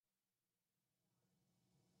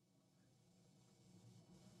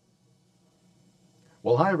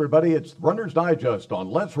Well, hi, everybody. It's Runner's Digest on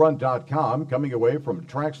Let'sRun.com, coming away from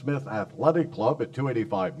Tracksmith Athletic Club at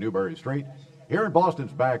 285 Newbury Street. Here in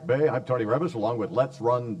Boston's Back Bay, I'm Tony Revis, along with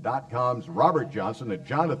Let'sRun.com's Robert Johnson and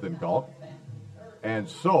Jonathan Galt. And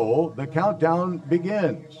so the countdown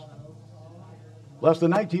begins. Less than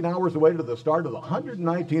 19 hours away to the start of the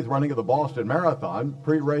 119th running of the Boston Marathon.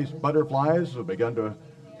 Pre-race butterflies have begun to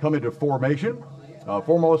come into formation.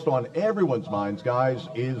 Foremost on everyone's minds, guys,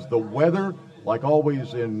 is the weather. Like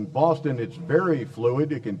always in Boston, it's very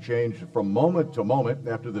fluid. It can change from moment to moment.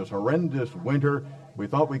 After this horrendous winter, we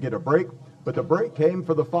thought we'd get a break, but the break came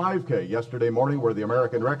for the 5K yesterday morning, where the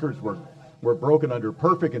American records were broken under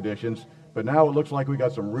perfect conditions. But now it looks like we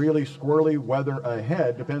got some really squirrely weather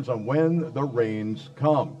ahead. Depends on when the rains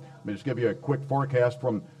come. Let me just give you a quick forecast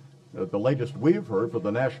from the latest we've heard for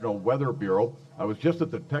the National Weather Bureau. I was just at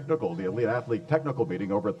the Elite Athlete Technical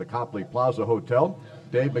meeting over at the Copley Plaza Hotel.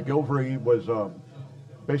 Dave McGilvery was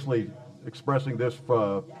basically expressing this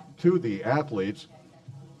to the athletes.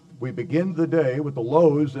 We begin the day with the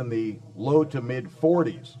lows in the low to mid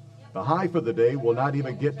 40s. The high for the day will not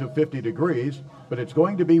even get to 50 degrees, but it's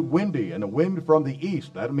going to be windy, and a wind from the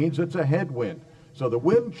east. That means it's a headwind. So the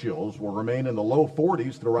wind chills will remain in the low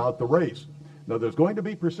 40s throughout the race. Now, there's going to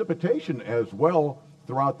be precipitation as well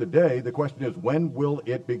throughout the day. The question is, when will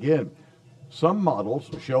it begin? Some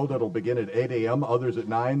models show that it'll begin at 8 a.m., others at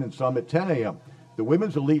 9, and some at 10 a.m. The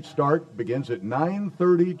women's elite start begins at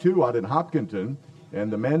 9:32 out in Hopkinton,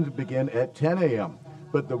 and the men's begin at 10 a.m.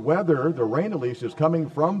 But the weather, the rain at least, is coming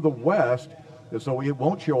from the west, so it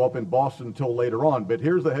won't show up in Boston until later on. But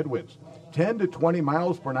here's the headwinds: 10 to 20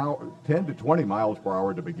 miles per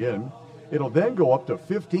hour to begin. It'll then go up to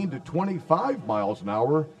 15 to 25 miles an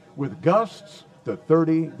hour with gusts to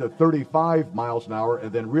 30 to 35 miles an hour,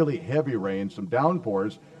 and then really heavy rain, some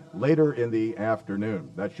downpours later in the afternoon.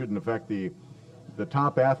 That shouldn't affect the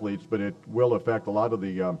top athletes, but it will affect a lot of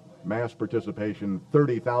the mass participation,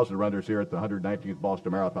 30,000 runners here at the 119th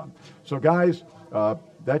Boston Marathon. So, guys,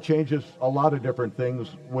 that changes a lot of different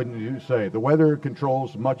things, wouldn't you say? The weather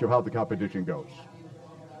controls much of how the competition goes.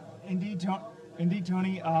 Indeed,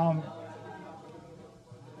 Tony.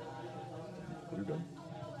 You're good.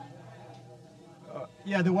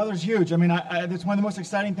 Yeah, the weather's huge. I mean, that's one of the most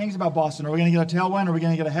exciting things about Boston. Are we going to get a tailwind or are we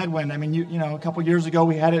going to get a headwind? I mean, you know, a couple years ago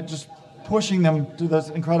we had it just pushing them to those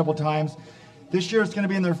incredible times. This year it's going to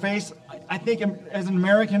be in their face. I think as an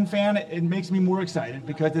American fan, it makes me more excited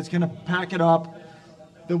because it's going to pack it up.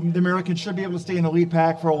 The Americans should be able to stay in the lead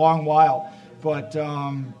pack for a long while. But,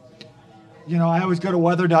 you know, I always go to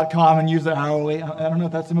weather.com and use it hourly. I don't know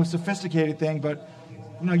if that's the most sophisticated thing, but,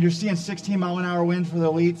 you know, you're seeing 16-mile-an-hour winds for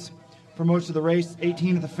the elites for most of the race,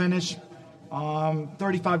 18 at the finish,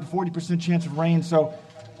 35 to 40% chance of rain. So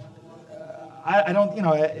I don't, you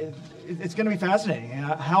know, it's going to be fascinating.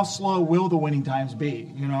 How slow will the winning times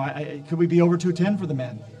be? You know, could we be over 2:10 for the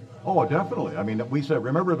men? Oh, definitely. I mean, we said,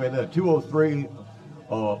 remember that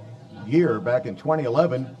 2:03 year back in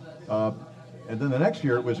 2011, and then the next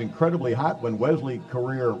year it was incredibly hot when Wesley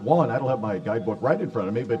Career won. I don't have my guidebook right in front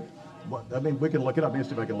of me, but I mean, we can look it up. Let me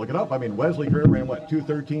see if I can look it up. I mean, Wesley Career ran,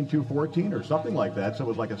 2:13, 2:14 or something like that. So it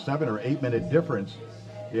was like a 7 or 8 minute difference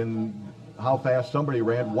in how fast somebody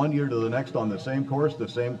ran one year to the next on the same course, the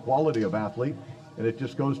same quality of athlete. And it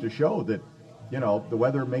just goes to show that, you know, the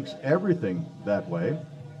weather makes everything that way.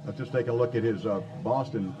 Let's just take a look at his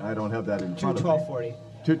Boston. I don't have that in front of me. 2:12:40.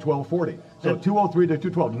 2:12:40. So 2:03 to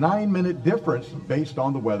 2:12, 9 minute difference based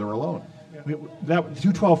on the weather alone. That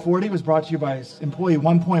 2:12:40 was brought to you by employee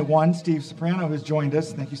 1.1, Steve Soprano, who's joined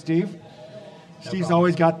us. Thank you, Steve. Steve's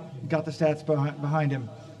always got the stats behind him.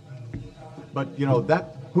 But, you know,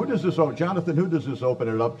 who does this open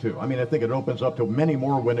it up to? I mean, I think it opens up to many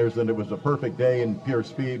more winners than it was a perfect day, and pure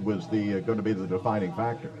speed was going to be the defining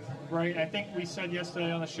factor. Right. I think we said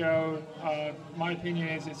yesterday on the show, my opinion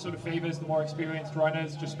is it sort of favors the more experienced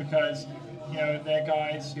runners just because, you know, they're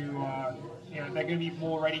guys who, you know, they're going to be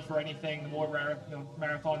more ready for anything. The more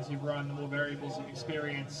marathons you've run, the more variables you've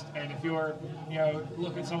experienced. And if you're, you know,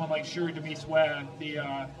 look at someone like Shuri Demisware, the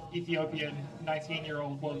Ethiopian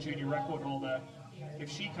 19-year-old world junior record holder, if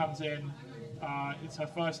she comes in, it's her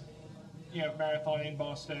first, you know, marathon in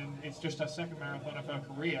Boston. It's just her second marathon of her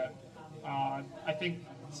career. I think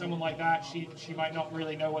someone like that, she might not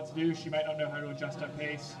really know what to do. She might not know how to adjust her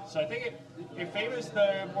pace. So I think it favors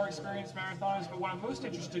the more experienced marathoners. But what I'm most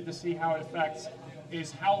interested to see how it affects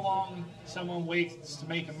is how long someone waits to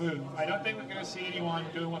make a move. I don't think we're going to see anyone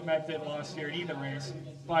doing what Mev did last year in either race.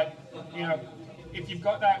 But, you know, if you've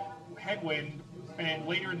got that headwind and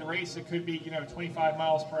later in the race it could be, you know, 25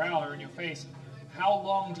 miles per hour in your face, how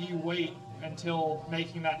long do you wait until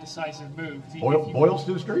making that decisive move.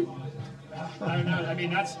 Boylston Street? I don't know. I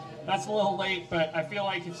mean, that's a little late, but I feel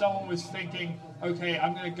like if someone was thinking, okay,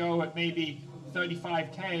 I'm going to go at maybe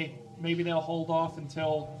 35K, maybe they'll hold off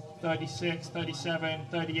until 36, 37,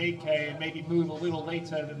 38K, and maybe move a little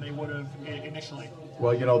later than they would have initially.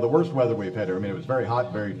 Well, the worst weather we've had here, I mean, it was very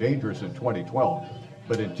hot, very dangerous in 2012.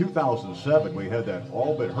 But in 2007, we had that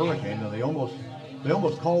all but hurricane, and they almost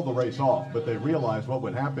called the race off. But they realized what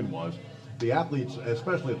would happen was the athletes,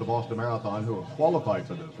 especially at the Boston Marathon, who have qualified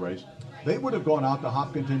for this race, they would have gone out to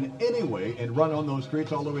Hopkinton anyway and run on those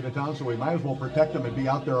streets all the way to town, so we might as well protect them and be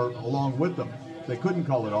out there along with them. They couldn't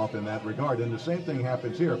call it off in that regard. And the same thing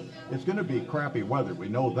happens here. It's going to be crappy weather. We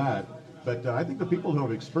know that. But I think the people who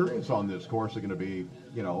have experience on this course are going to be,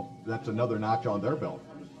 that's another notch on their belt.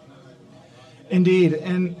 Indeed.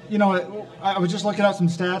 And, I was just looking up some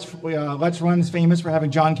stats. Let's Run is famous for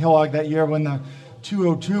having John Kellogg that year when the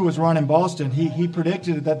 2:02 was run in Boston. He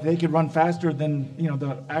predicted that they could run faster than,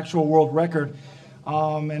 the actual world record.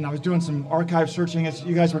 And I was doing some archive searching as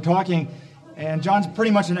you guys were talking. And John's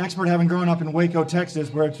pretty much an expert, having grown up in Waco,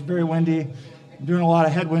 Texas, where it's very windy, doing a lot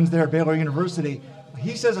of headwinds there at Baylor University.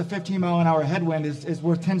 He says a 15-mile-an-hour headwind is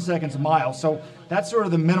worth 10 seconds a mile. So that's sort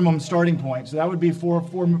of the minimum starting point. So that would be 4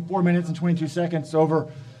 minutes and 22 seconds over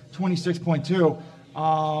 26.2.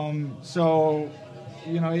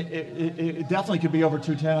 It definitely could be over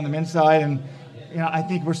 210 on the men's side. And I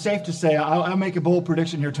think we're safe to say, I'll make a bold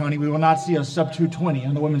prediction here, Tony. We will not see a sub 220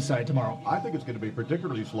 on the women's side tomorrow. I think it's going to be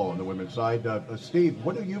particularly slow on the women's side. Steve,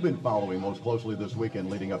 what have you been following most closely this weekend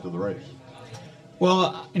leading up to the race?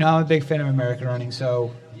 Well, I'm a big fan of American running,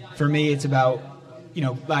 so for me it's about,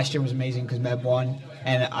 last year was amazing because Meb won,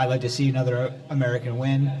 and I'd like to see another American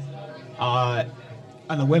win. On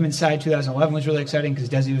the women's side, 2011 was really exciting because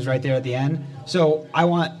Desi was right there at the end. So I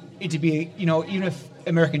want it to be, even if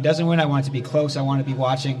American doesn't win, I want it to be close. I want to be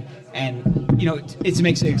watching, and it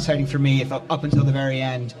makes it exciting for me if up until the very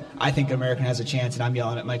end I think American has a chance, and I'm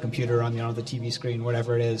yelling at my computer, I'm yelling at the TV screen,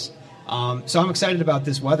 whatever it is. So I'm excited about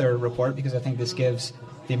this weather report because I think this gives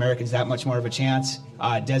the Americans that much more of a chance.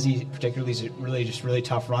 Desi particularly is a really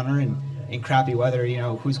tough runner, and in crappy weather,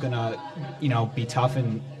 who's gonna be tough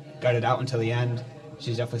and gut it out until the end.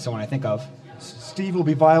 She's definitely someone I think of. Steve will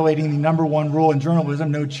be violating the number one rule in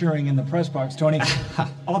journalism, no cheering in the press box, Tony.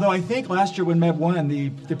 Although I think last year when Meb won,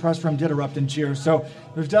 the press room did erupt in cheers. So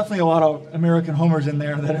there's definitely a lot of American homers in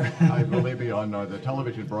there that are... I believe you, on the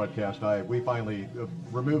television broadcast, we finally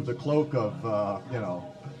removed the cloak of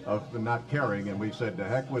not caring, and we said, to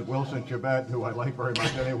heck with Wilson Chibet, who I like very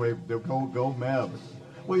much anyway, go Meb.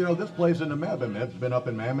 Well, this plays into Meb, and Meb's been up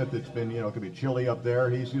in Mammoth. It's been, it could be chilly up there.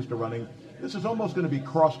 He's used to running. This is almost going to be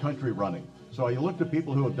cross-country running. So you look at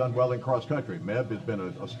people who have done well in cross-country. Meb has been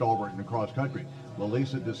a stalwart in cross-country.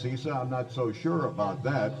 Lalisa DeCisa, I'm not so sure about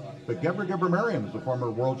that. But Gebra Merriam is the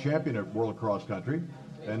former world champion at World Cross Country.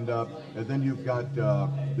 And then you've got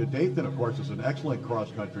the Dathan, of course, is an excellent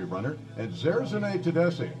cross-country runner. And Zerzine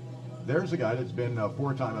Tedeschi, there's a guy that's been a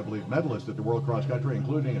four-time, I believe, medalist at the World Cross Country,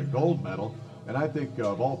 including a gold medal. And I think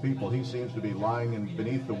of all people, he seems to be lying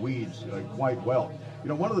beneath the weeds quite well.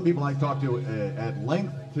 One of the people I talked to at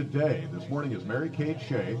length today, this morning, is Mary Kate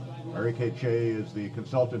Shea. Mary Kate Shea is the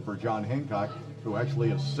consultant for John Hancock, who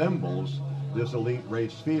actually assembles this elite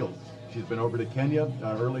race field. She's been over to Kenya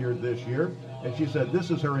earlier this year, and she said this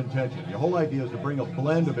is her intention. The whole idea is to bring a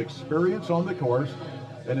blend of experience on the course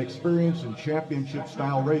and experience in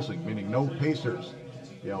championship-style racing, meaning no pacers.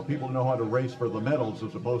 People know how to race for the medals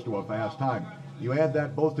as opposed to a fast time. You add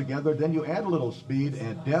that both together, then you add a little speed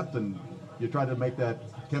and depth, and you try to make that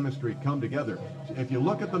chemistry come together. If you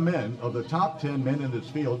look at the men, of the top 10 men in this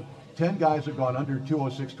field, 10 guys have gone under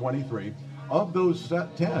 206.23. Of those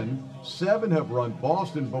 10, 7 have run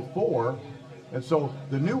Boston before. And so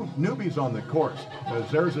the newbies on the course,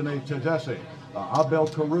 Zerzine Tedeschi, Abel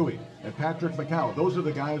Karui, and Patrick McCow, those are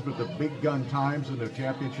the guys with the big gun times and their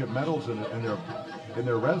championship medals in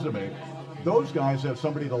their resume. Those guys have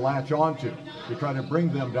somebody to latch on to try to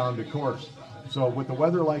bring them down to course. So with the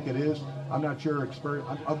weather like it is, I'm not sure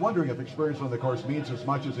I'm wondering if experience on the course means as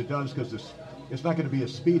much as it does, because it's not going to be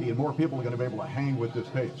as speedy, and more people are going to be able to hang with this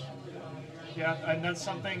pace. Yeah, and that's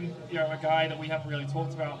something, a guy that we haven't really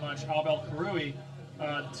talked about much, Abel Karui,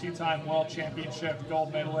 two-time world championship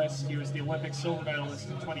gold medalist. He was the Olympic silver medalist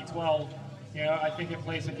in 2012. I think it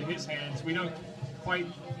plays into his hands. He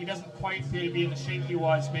doesn't quite appear to be in the shape he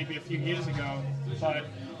was maybe a few years ago, but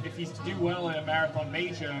if he's to do well in a marathon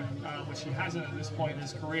major, which he hasn't at this point in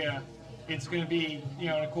his career, it's going to be, in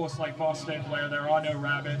a course like Boston where there are no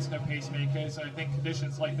rabbits, no pacemakers, and I think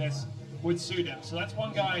conditions like this would suit him. So that's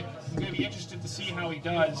one guy I'm going to be interested to see how he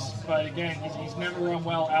does. But again, he's never run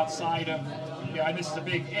well outside of, and this is a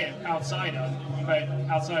big if, outside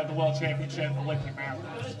of the World Championship, Olympic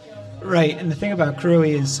marathons. Right, and the thing about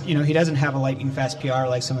Crewy is, he doesn't have a lightning fast PR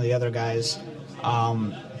like some of the other guys,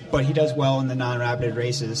 but he does well in the non-rapid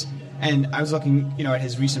races. And I was looking, at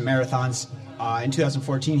his recent marathons. In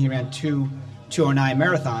 2014, he ran 2:09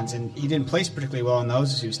 marathons, and he didn't place particularly well in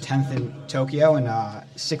those. He was 10th in Tokyo and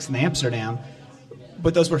 6th in Amsterdam,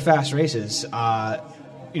 but those were fast races.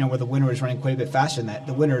 Where the winner was running quite a bit faster than that.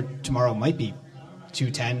 The winner tomorrow might be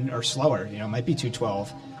 2:10 or slower. Might be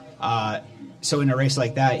 2:12. So in a race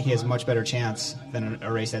like that, he has a much better chance than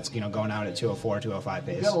a race that's going out at 2:04, 2:05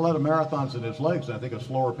 pace. He's got a lot of marathons in his legs. I think a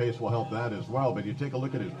slower pace will help that as well. But you take a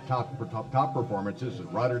look at his top performances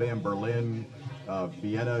at Rotterdam, Berlin,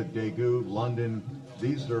 Vienna, Daegu, London.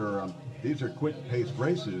 These are quick-paced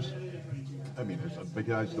races. I mean, there's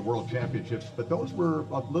besides the World Championships, but those were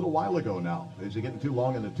a little while ago now. Is he getting too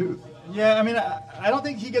long in the tooth? Yeah, I mean, I don't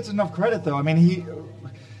think he gets enough credit, though. I mean, he...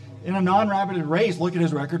 In a non-rapid race, look at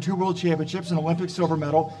his record: 2 World Championships, an Olympic silver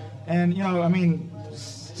medal. And,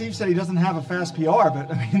 Steve said he doesn't have a fast PR, but,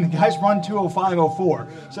 the guy's run 2:05:04.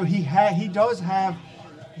 So he does have,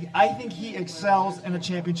 I think he excels in a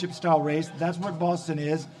championship-style race. That's what Boston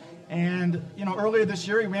is. And, earlier this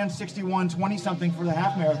year, he ran 61:20-something for the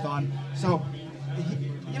half marathon. So,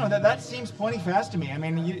 that seems plenty fast to me. I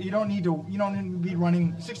mean, you don't need to be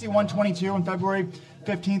running 61:22 on February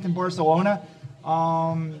 15th in Barcelona.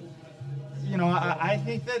 I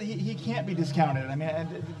think that he can't be discounted. I mean,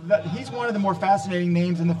 he's one of the more fascinating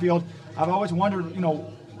names in the field. I've always wondered,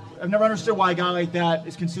 I've never understood why a guy like that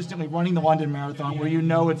is consistently running the London Marathon, where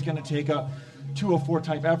it's going to take a 2:04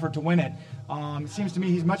 type effort to win it. It seems to me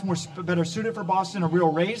he's much more better suited for Boston, a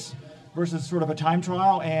real race, versus sort of a time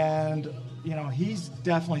trial. And, he's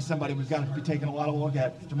definitely somebody we've got to be taking a lot of look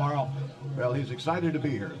at tomorrow. Well, he's excited to be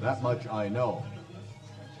here. That much I know.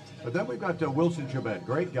 But then we've got Wilson Chebet,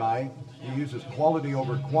 great guy. He uses quality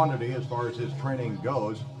over quantity as far as his training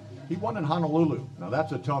goes. He won in Honolulu. Now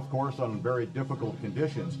that's a tough course on very difficult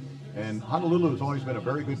conditions. And Honolulu has always been a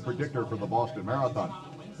very good predictor for the Boston Marathon.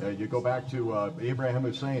 You go back to Ibrahim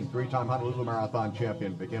Hussein, 3-time Honolulu Marathon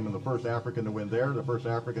champion, became the first African to win there, the first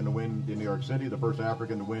African to win in New York City, the first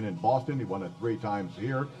African to win in Boston. He won it 3 times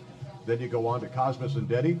here. Then you go on to Cosmas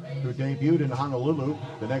Ndedi, who debuted in Honolulu.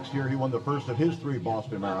 The next year he won the first of his 3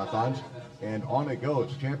 Boston Marathons. And on it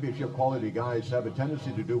goes. Championship quality guys have a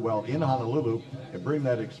tendency to do well in Honolulu and bring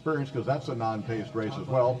that experience, because that's a non-paced race as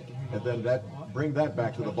well. And then bring that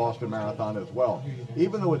back to the Boston Marathon as well.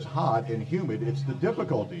 Even though it's hot and humid, it's the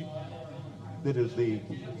difficulty that is the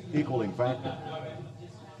equaling factor.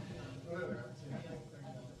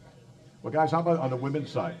 Well, guys, how about on the women's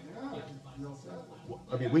side?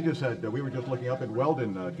 I mean, we were just looking up at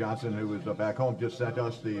Weldon Johnson, who was back home, just sent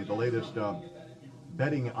us the latest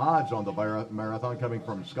betting odds on the marathon coming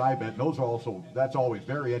from Sky Bet. That's always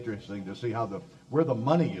very interesting to see where the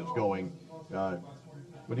money is going.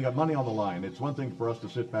 When you got money on the line, it's one thing for us to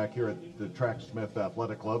sit back here at the Tracksmith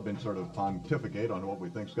Athletic Club and sort of pontificate on what we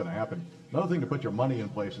think is going to happen. Another thing to put your money in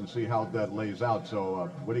place and see how that lays out. So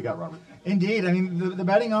what do you got, Robert? Indeed. I mean, the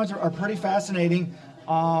betting odds are pretty fascinating.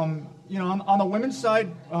 On the women's side,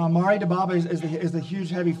 Mari Dababa is the huge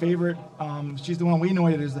heavy favorite. She's the one we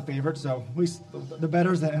anointed as the favorite, so at least the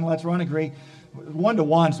bettors and Let's Run agree.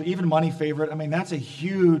 1-1, so even money favorite. I mean, that's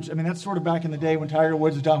that's sort of back in the day when Tiger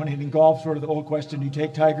Woods was dominating golf, sort of the old question, do you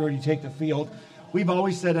take Tiger or do you take the field? We've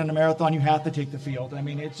always said in a marathon, you have to take the field. I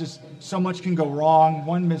mean, it's just so much can go wrong.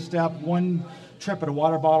 One misstep, one trip at a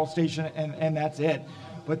water bottle station, and that's it.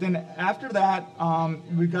 But then after that,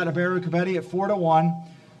 we've got Aberu Kebede at 4-1.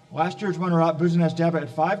 Last year's runner-up, Buziness Deba, at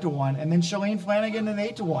 5-1, and then Shalene Flanagan at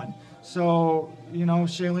 8-1. So,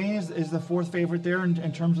 Shalene is the 4th favorite there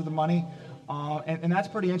in terms of the money, and that's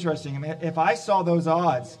pretty interesting. I mean, if I saw those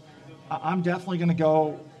odds, I'm definitely going to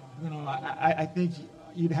go. I think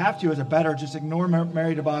you'd have to, as a bettor, just ignore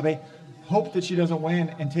Mari Dababa, hope that she doesn't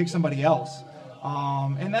win, and take somebody else.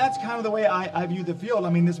 And that's kind of the way I view the field. I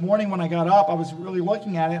mean, this morning when I got up, I was really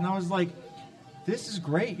looking at it, and I was like, this is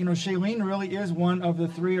great. Shalene really is one of the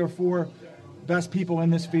 3 or 4 best people in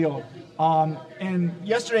this field. And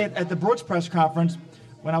yesterday at the Brooks press conference,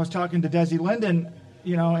 when I was talking to Desi Linden,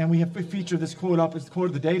 and we have featured this quote up as the quote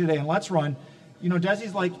of the day today in Let's Run,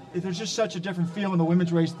 Desi's like, there's just such a different feel in the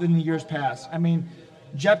women's race than in the years past. I mean,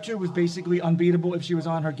 Jeptu was basically unbeatable if she was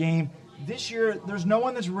on her game. This year, there's no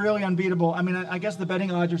one that's really unbeatable. I mean, I guess the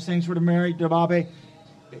betting odds are saying sort of Mari Dababa,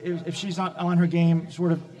 if she's on her game,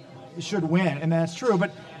 sort of should win, and that's true.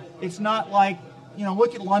 But it's not like,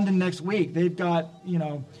 look at London next week. They've got,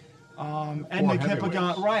 Edna heavyweights.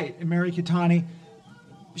 Kiplagat, right, and Mary Kitani.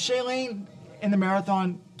 Shailene in the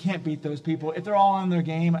marathon can't beat those people. If they're all on their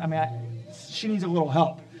game, I mean, she needs a little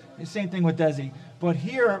help. Same thing with Desi. But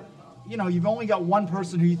here, you've only got one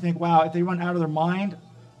person who you think, wow, if they run out of their mind,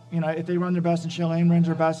 if they run their best and Shailene runs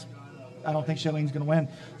her best, I don't think Shailene's going to win.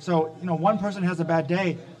 So, one person has a bad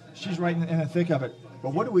day, she's right in the thick of it.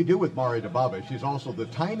 But what do we do with Mari Dababa? She's also the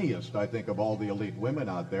tiniest, I think, of all the elite women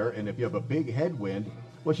out there. And if you have a big headwind,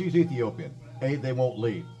 well, she's Ethiopian. A, they won't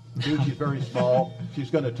lead. B, she's very small.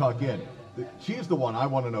 She's going to tuck in. She's the one I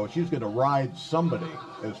want to know. She's going to ride somebody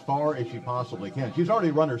as far as she possibly can. She's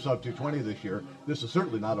already run her sub 220 this year. This is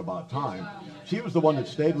certainly not about time. She was the one that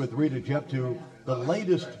stayed with Rita Jeptu the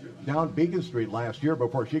latest down Beacon Street last year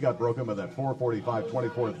before she got broken by that 4:45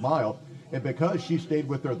 24th mile. And because she stayed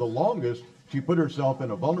with her the longest, she put herself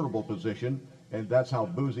in a vulnerable position, and that's how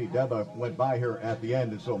Boozy Deba went by her at the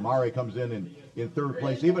end. And so Mari comes in third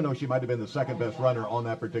place, even though she might have been the second best runner on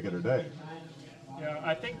that particular day. Yeah,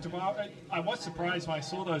 I think Dababa, I was surprised when I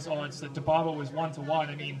saw those odds that Dababa was 1-1.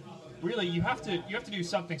 I mean, really, you have to do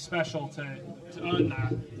something special to earn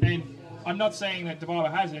that. And I'm not saying that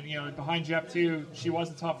Dababa hasn't. Behind Jeptu, she was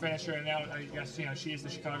the top finisher, and now I guess she is the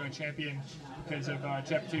Chicago champion because of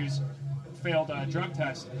Jeptu's failed drug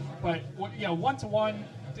test. But 1-1,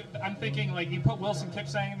 I'm thinking like you put Wilson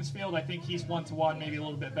Kipsang in this field. I think he's 1-1, maybe a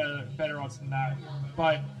little bit better odds than that.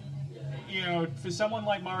 But for someone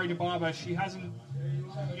like Mari Dababa, she hasn't.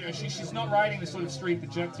 She's not riding the sort of streak that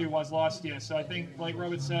Jeptu was last year. So I think, like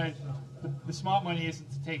Robert said, the smart money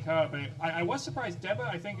isn't to take her. But I was surprised. Deba,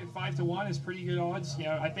 I think at 5-1 is pretty good odds.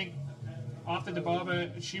 I think after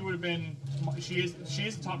Dababa, she would have been. She is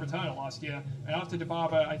the top returner last year, and after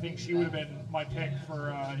Dababa, I think she would have been my pick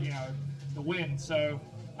for the win. So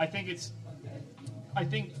I think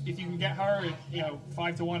if you can get her at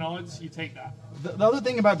 5-1 odds, you take that. The other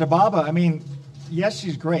thing about Dababa, I mean, yes,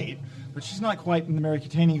 she's great, but she's not quite in the Mary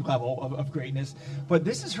Kitani level of greatness. But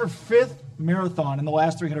this is her fifth marathon in the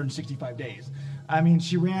last 365 days. I mean,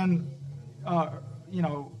 she ran, well,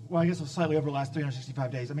 I guess it was slightly over the last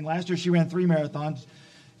 365 days. I mean, last year she ran 3 marathons.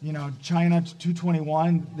 China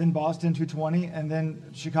 221, then Boston 220, and then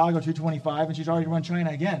Chicago 225, and she's already run China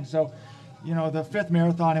again. So, the fifth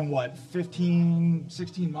marathon in 15,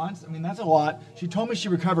 16 months? I mean, that's a lot. She told me she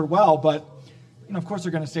recovered well, but, of course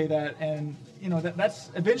they're going to say that. And,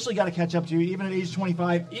 that's eventually got to catch up to you, even at age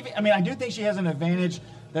 25. I do think she has an advantage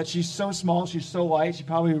that she's so small, she's so light, she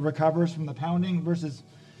probably recovers from the pounding versus,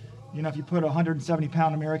 if you put a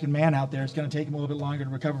 170-pound American man out there, it's going to take him a little bit longer to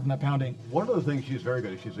recover from that pounding. One of the things she's very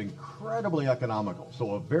good at, she's incredibly economical.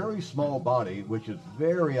 So a very small body, which is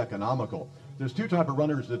very economical. There's 2 type of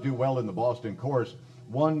runners that do well in the Boston course.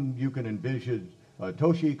 One, you can envision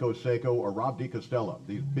Toshihiko Seiko or Rob DiCostello,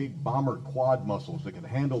 these big bomber quad muscles that can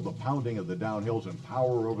handle the pounding of the downhills and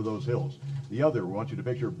power over those hills. The other, we want you to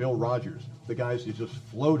picture Bill Rogers, the guys who just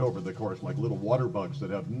float over the course like little water bugs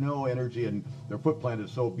that have no energy, and their foot plant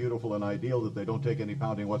is so beautiful and ideal that they don't take any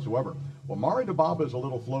pounding whatsoever. Well, Mari Dababa is a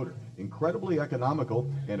little floater, incredibly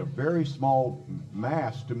economical, and a very small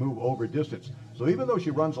mass to move over distance. So even though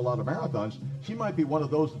she runs a lot of marathons, she might be one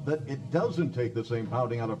of those that it doesn't take the same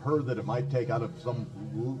pounding out of her that it might take out of some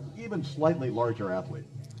even slightly larger athlete.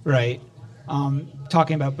 Right.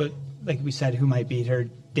 Talking about, but like we said, who might beat her?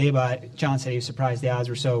 Deba, John said he was surprised the odds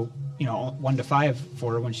were so, 1-5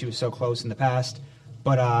 for her when she was so close in the past.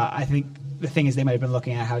 But I think the thing is they might have been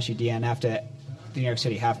looking at how she DNF'd at the New York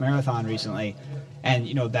City Half Marathon recently. And,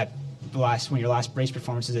 that when your last race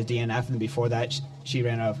performance is a DNF, and before that she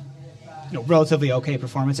ran a relatively okay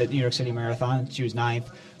performance at New York City Marathon. She was 9th,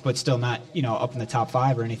 but still not, up in the top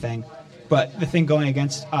 5 or anything. But the thing going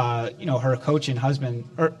against, her coach and husband,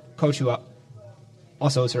 or coach who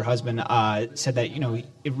also is her husband, said that,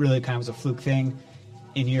 it really kind of was a fluke thing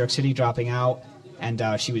in New York City dropping out, and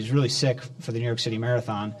she was really sick for the New York City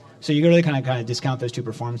Marathon. So you really kind of discount those 2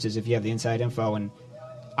 performances if you have the inside info, and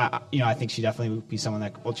I think she definitely would be someone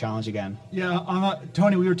that will challenge again. Yeah,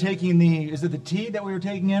 Tony, we were taking is it the T that we were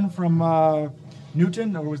taking in from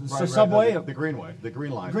Newton, or was it the subway? The Greenway, the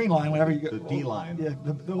Green Line. Green Line, whatever you The D line.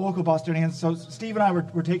 Yeah, the local Bostonians. So Steve and I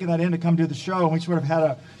were taking that in to come do the show, and we sort of had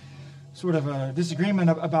a disagreement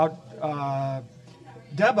about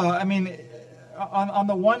Deba. I mean, on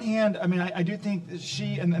the one hand, I do think that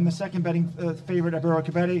she and the second betting favorite, Ibero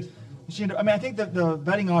Kibeti, I think that the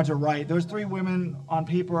betting odds are right. Those 3 women on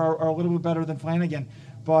paper are a little bit better than Flanagan,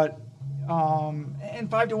 but and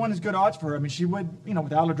 5-1 is good odds for her. I mean, she would,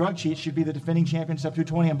 without a drug cheat, she'd be the defending champion sub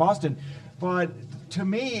 220 in Boston. But to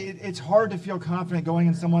me, it's hard to feel confident going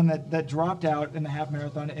in someone that dropped out in the half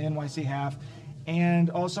marathon at NYC half, and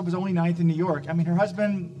also was only 9th in New York. I mean, her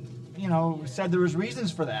husband said there was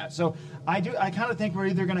reasons for that. So I kind of think we're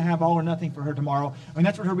either going to have all or nothing for her tomorrow. I mean,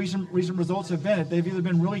 that's what her recent results have been. They've either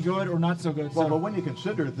been really good or not so good. Well, but when you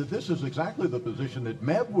consider that this is exactly the position that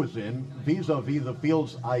Meb was in vis-a-vis the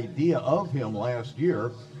field's idea of him last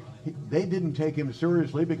year, they didn't take him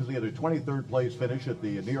seriously because he had a 23rd place finish at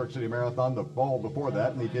the New York City Marathon the fall before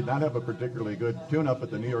that, and he did not have a particularly good tune-up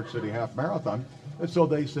at the New York City Half Marathon. And so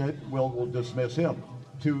they said, well, we'll dismiss him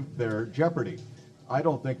to their jeopardy. I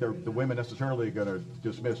don't think the women necessarily are going to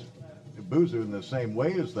dismiss Buzu in the same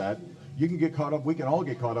way as that. You can get caught up. We can all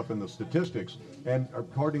get caught up in the statistics. And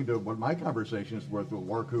according to what my conversations with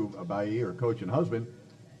Warku Abayi, her coach and husband,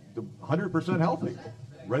 100% healthy,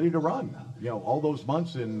 ready to run. All those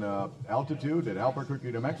months in altitude at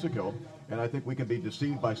Albuquerque, New Mexico. And I think we can be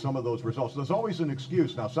deceived by some of those results. There's always an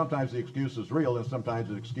excuse. Now, sometimes the excuse is real, and sometimes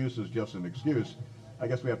the excuse is just an excuse. I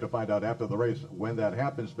guess we have to find out after the race when that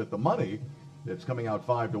happens. But the money that's coming out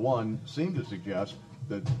 5-1 seem to suggest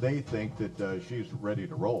that they think that she's ready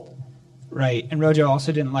to roll. Right, and Rojo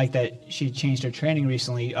also didn't like that she changed her training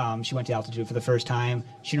recently. She went to altitude for the first time.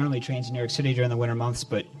 She normally trains in New York City during the winter months,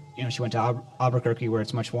 but she went to Albuquerque where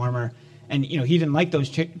it's much warmer. And he didn't like those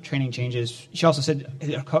training changes. She also said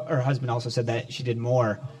her husband also said that she did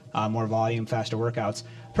more volume, faster workouts.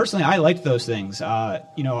 Personally, I liked those things.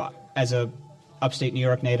 As a upstate New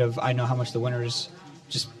York native, I know how much the winters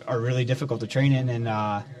just are really difficult to train in, and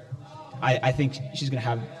I think she's going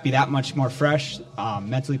to be that much more fresh,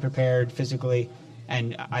 mentally prepared, physically,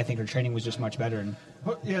 and I think her training was just much better.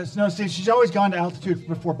 Yes, no, see, she's always gone to altitude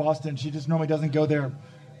before Boston. She just normally doesn't go there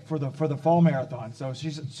for the fall marathon. So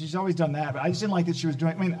she's always done that. But I just didn't like that she was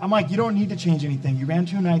doing. I mean, I'm like, you don't need to change anything. You ran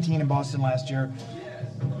 2:19 in Boston last year.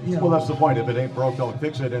 Well, that's the point. If it ain't broke, don't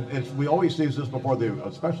fix it. And we always see this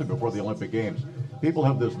especially before the Olympic Games. People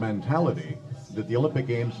have this mentality that the Olympic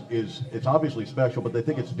Games it's obviously special, but they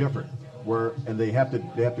think it's different. And they have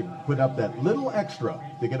to put up that little extra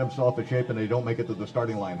to get themselves in shape, and they don't make it to the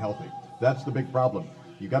starting line healthy. That's the big problem.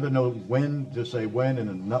 You got to know when to say when,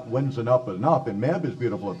 and when's enough. And Meb is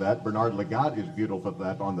beautiful at that. Bernard Lagat is beautiful at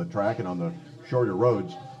that on the track and on the shorter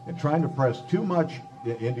roads. And trying to press too much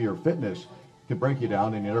into your fitness can break you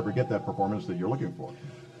down, and you never get that performance that you're looking for.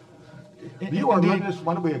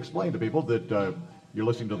 Why don't we explain to people that you're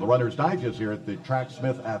listening to the Runner's Digest here at the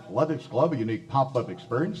Tracksmith Athletics Club, a unique pop-up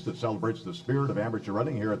experience that celebrates the spirit of amateur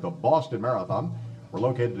running here at the Boston Marathon. We're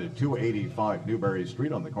located at 285 Newberry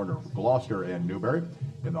Street on the corner of Gloucester and Newberry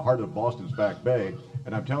in the heart of Boston's Back Bay.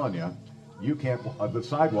 And I'm telling you, the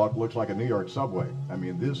sidewalk looks like a New York subway. I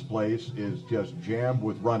mean, this place is just jammed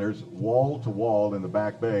with runners wall to wall in the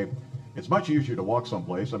Back Bay. It's much easier to walk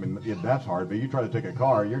someplace. I mean, that's hard, but you try to take a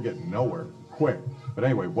car, you're getting nowhere quick. But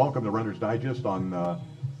anyway, welcome to Runner's Digest on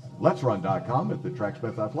Let'sRun.com at the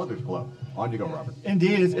Tracksmith Athletics Club. On you go, Robert.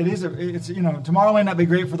 Indeed, it's tomorrow might not be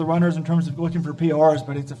great for the runners in terms of looking for PRs,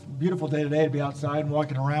 but it's a beautiful day today to be outside and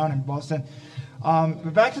walking around in Boston.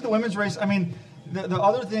 But back to the women's race. I mean, the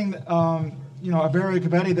other thing, Averia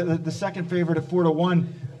Kebede, the second favorite at 4-1.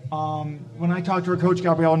 When I talked to her coach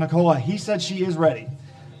Gabriele Nicola, he said she is ready.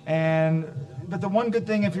 But the one good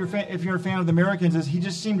thing, if you're a fan of the Americans, is he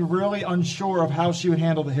just seemed really unsure of how she would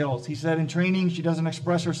handle the hills. He said in training she doesn't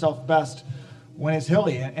express herself best when it's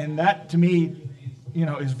hilly, and that to me,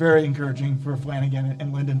 is very encouraging for Flanagan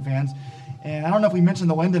and Linden fans. And I don't know if we mentioned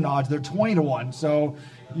the Linden odds; they're 20-1. So,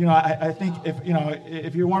 I think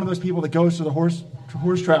if you're one of those people that goes to the horse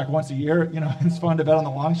track once a year, it's fun to bet on the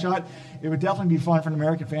long shot. It would definitely be fun for an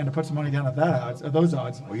American fan to put some money down at those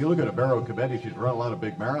odds. Well, you look at Averia Kebede; she's run a lot of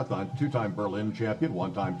big marathons, 2-time Berlin champion,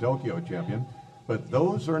 1-time Tokyo champion. But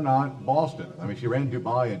those are not Boston. I mean, she ran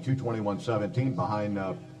Dubai in 2:21.17 behind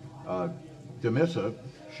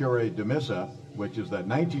Shure Demissa, which is that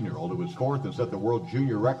 19-year-old who was fourth and set the world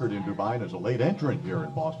junior record in Dubai and is a late entrant here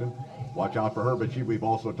in Boston. Watch out for her. But we've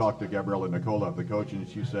also talked to Gabriele Nicola, the coach, and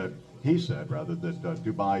he said that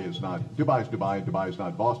Dubai is Dubai and Dubai is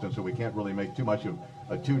not Boston, so we can't really make too much of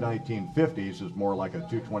a 2:19.50s. Is more like a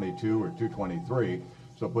 2:22 or 2:23.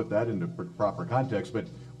 So put that into proper context. But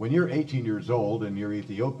when you're 18 years old and you're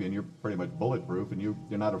Ethiopian, you're pretty much bulletproof, and you're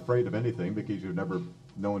not afraid of anything because you've never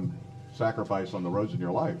known sacrifice on the roads in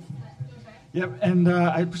your life. Yep, and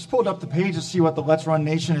I just pulled up the page to see what the Let's Run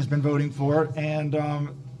Nation has been voting for, and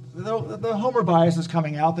the homer bias is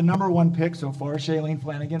coming out. The number one pick so far, Shailene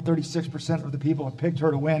Flanagan, 36% of the people have picked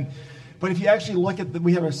her to win. But if you actually look at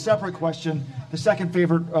we have a separate question. The second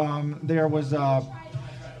favorite there was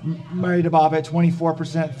Mary Dababa at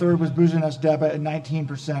 24%. Third was Buzunes Deba at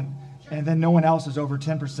 19%, and then no one else is over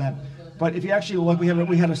 10%. But if you actually look,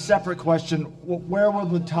 we had a separate question. Where will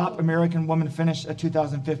the top American woman finish at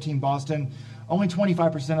 2015 Boston? only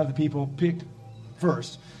 25% of the people picked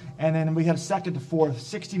first. And then we had a second to fourth.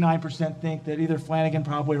 69% think that either Flanagan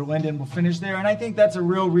probably or Linden will finish there. And I think that's a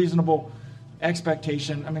real reasonable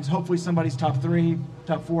expectation. I mean, hopefully somebody's top 3,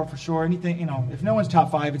 top 4 for sure. Anything, if no one's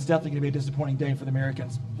top 5, it's definitely going to be a disappointing day for the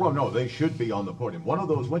Americans. Well, no, they should be on the podium. One of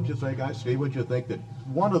those, wouldn't you say, guys? Steve, would you think that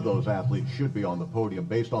one of those athletes should be on the podium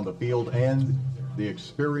based on the field and the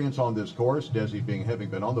experience on this course? Desi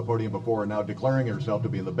having been on the podium before and now declaring herself to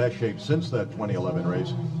be in the best shape since that 2011 race.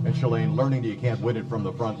 And Shalane learning that you can't win it from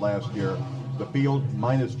the front last year. The field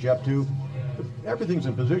minus Jep 2. Everything's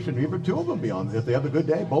in position. Even two of them be on. If they have a good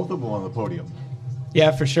day, both of them on the podium.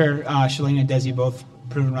 Yeah, for sure. Shalane and Desi both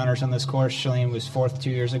proven runners on this course. Shalane was 4th 2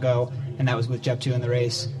 years ago, and that was with Jep 2 in the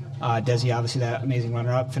race. Desi, obviously, that amazing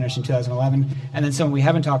runner-up, finished in 2011. And then someone we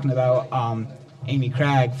haven't talked about, Amy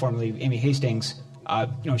Cragg, formerly Amy Hastings.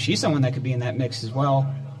 She's someone that could be in that mix as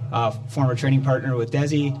well. Former training partner with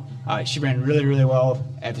Desi. She ran really, really well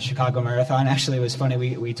at the Chicago Marathon. Actually, it was funny.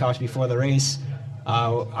 We talked before the race.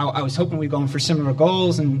 I was hoping we'd go in for similar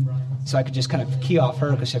goals, and so I could just kind of key off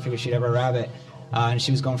her because I figured she'd have a rabbit. And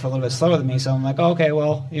she was going for a little bit slower than me, so I'm like, oh, okay,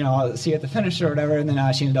 well, I'll see you at the finish or whatever. And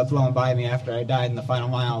then she ended up blowing by me after I died in the final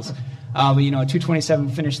miles. But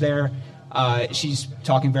 2:27 finish there. She's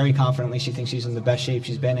talking very confidently. She thinks she's in the best shape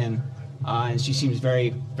she's been in, and she seems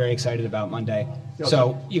very, very excited about Monday.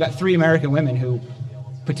 So you got 3 American women who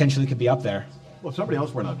potentially could be up there. Well, somebody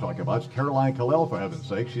else we're not talking about is Caroline Kalel, for heaven's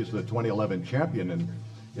sake. She's the 2011 champion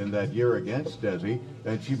in that year against Desi,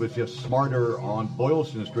 and she was just smarter on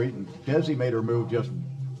Boylston Street, and Desi made her move just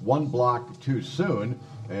one block too soon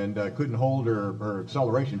and couldn't hold her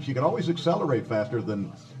acceleration. She could always accelerate faster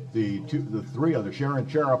than the 3 other. Sharon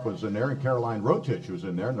Cherup was in there, and Caroline Rotich was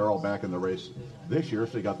in there, and they're all back in the race this year,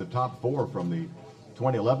 so you got the top 4 from the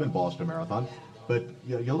 2011 Boston Marathon. But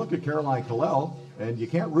you look at Caroline Kalel, and you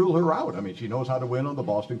can't rule her out. I mean, she knows how to win on the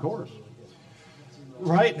Boston course.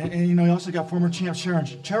 Right, and you also got former champ Sharon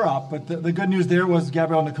Cherup, but the good news there was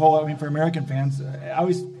Gabrielle Nicola. I mean, for American fans, I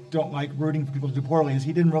always don't like rooting for people to do poorly, is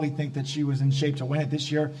he didn't really think that she was in shape to win it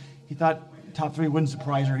this year. He thought top 3 wouldn't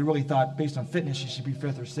surprise her. He really thought, based on fitness, she should be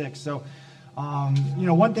 5th or 6th. So,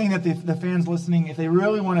 one thing that the fans listening, if they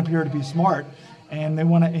really want to appear to be smart and they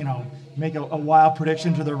want to, make a wild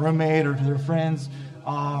prediction to their roommate or to their friends,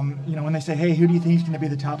 when they say, hey, who do you think is going to be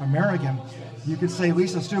the top American? You could say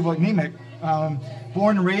Lisa Stublik-Nemec.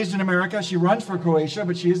 Born and raised in America. She runs for Croatia,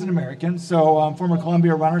 but she is an American. So former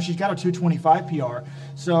Columbia runner. She's got a 2:25 PR.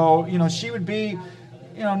 So, she would be,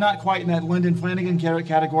 not quite in that Linden Flanagan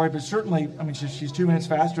category, but certainly, I mean, she's 2 minutes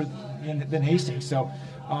faster than Hastings. So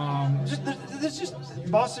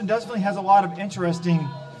Boston definitely has a lot of interesting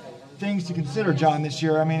things to consider, John, this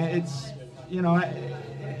year. I mean, it's,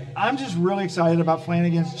 I'm just really excited about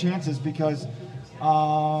Flanagan's chances because,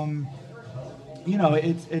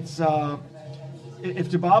 if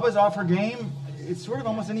Dababa's off her game, it's sort of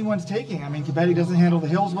almost anyone's taking. I mean, Kibeti doesn't handle the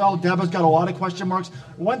hills well. Deba's got a lot of question marks.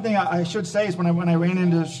 One thing I should say is when I ran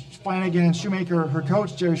into Flanagan and Shoemaker, her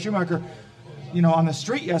coach, Jerry Schumacher, on the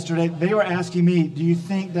street yesterday, they were asking me, do you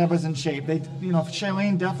think Deba's in shape?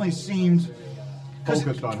 Shalane definitely seemed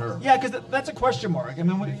focused on her. Yeah, because that's a question mark. I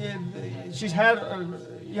mean, she's had,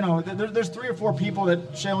 there's 3 or 4 people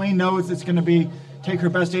that Shalane knows it's going to be take her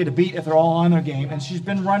best day to beat if they're all on their game. And she's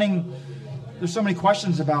been running. There's so many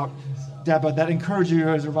questions about Deba that encourage you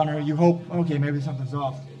as a runner. You hope, okay, maybe something's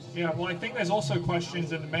off. Yeah, well, I think there's also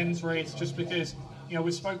questions in the men's race just because,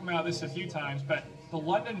 we've spoken about this a few times, but the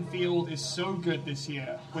London field is so good this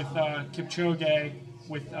year with Kipchoge,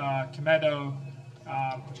 with Kimedo,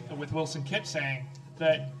 with Wilson Kipsang,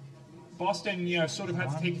 that Boston, sort of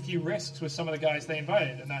had to take a few risks with some of the guys they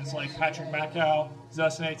invited, and that's like Patrick Macau,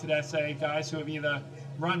 Zasane Tedesse, guys who have either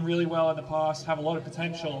run really well in the past, have a lot of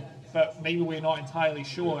potential, but maybe we're not entirely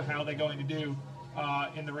sure how they're going to do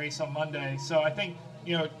in the race on Monday. So I think,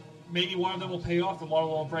 maybe one of them will pay off and one of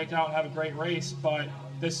them will break out and have a great race, but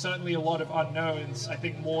there's certainly a lot of unknowns, I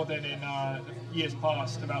think more than in years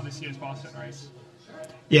past about this year's Boston race.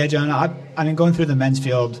 Yeah, John, I mean, going through the men's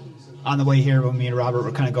field, on the way here when me and Robert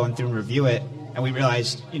were kind of going through and review it, and we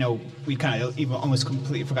realized, we kind of even almost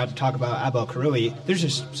completely forgot to talk about Abel Karui. There's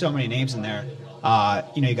just so many names in there.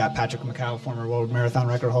 You got Patrick Macau, former world marathon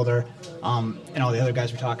record holder, and all the other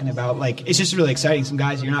guys we're talking about. Like, it's just really exciting. Some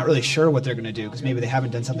guys, you're not really sure what they're going to do because maybe they haven't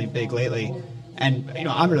done something big lately. And,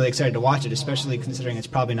 I'm really excited to watch it, especially considering it's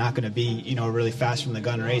probably not going to be, a really fast from the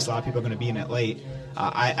gun race. A lot of people are going to be in it late.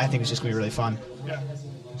 I think it's just going to be really fun. Yeah.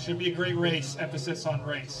 Should be a great race. Emphasis on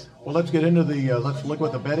race. Well, let's get into let's look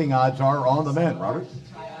what the betting odds are on the men, Robert.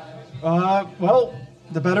 Well,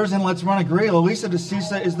 the bettors in Let's Run agree. Elisa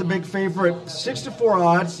DeCisa is the big favorite, 6-4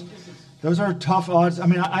 odds. Those are tough odds. I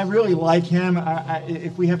mean, I really like him.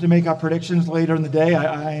 If we have to make our predictions later in the day,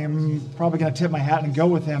 I am probably going to tip my hat and go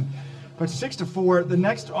with him. But 6-4. The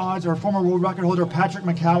next odds are former world record holder Patrick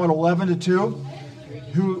Macau at 11-2,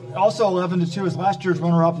 who also 11-2 is last year's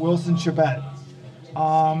runner-up Wilson Chebet.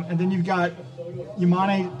 And then you've got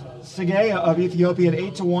Yamane Segei of Ethiopia at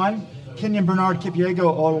 8-1, Kenyan Bernard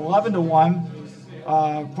Kipyego at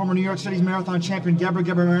 11-1, former New York City's marathon champion Gebra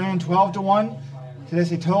Gebremarian 12-1.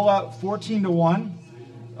 Tadesse Tola, 14-1.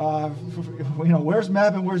 Where's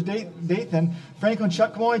Meb and where's Dathan? Franklin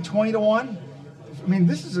Chukmoy, 20-1. I mean,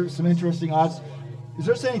 this is some interesting odds. Is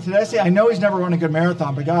there saying Tadesse? I know he's never run a good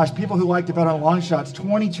marathon, but gosh, people who like to bet on long shots,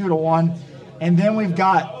 22-1. And then we've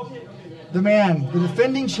got the man, the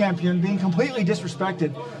defending champion, being completely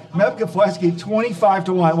disrespected. Meb Keflezighi,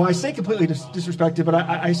 25-1. Well, I say completely disrespected, but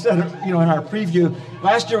I said, in our preview,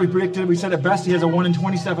 last year we said at best he has a 1 in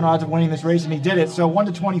 27 odds of winning this race, and he did it. So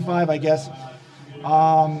 1-25, I guess.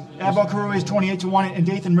 Abel Karui is 28-1, and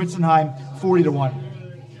Dathan Ritzenheim, 40-1.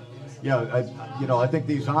 Yeah, I think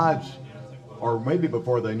these odds are maybe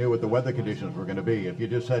before they knew what the weather conditions were going to be. If you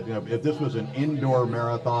just said, if this was an indoor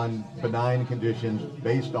marathon, benign conditions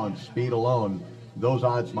based on speed alone, those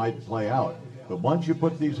odds might play out. But once you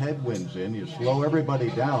put these headwinds in, you slow everybody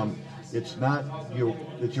down. It's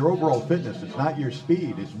your overall fitness. It's not your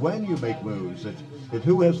speed. It's when you make moves. It's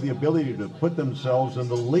who has the ability to put themselves in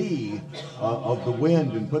the lee of the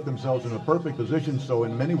wind and put themselves in a perfect position. So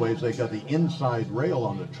in many ways, they got the inside rail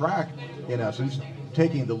on the track, in essence,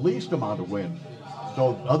 taking the least amount of wind.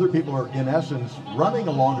 So other people are, in essence, running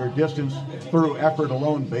a longer distance through effort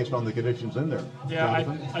alone based on the conditions in there. Yeah,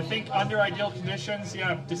 I think under ideal conditions,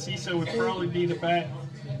 DeCisa would probably be the bet.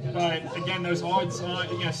 But again, those odds,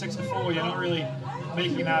 6-4, you're not really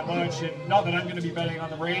making that much. And not that I'm going to be betting on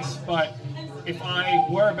the race, but if I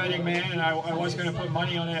were a betting man and I was going to put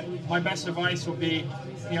money on it, my best advice would be,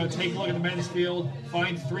 take a look at the men's field,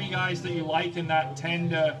 find 3 guys that you like in that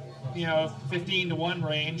 10 to 15-1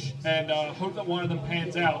 range, and hope that one of them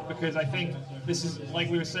pans out, because I think this is, like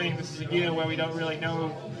we were saying, this is a year where we don't really know,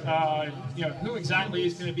 who exactly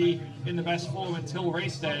is going to be in the best form until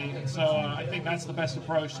race day. And so I think that's the best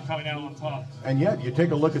approach to coming out on top. And yet, you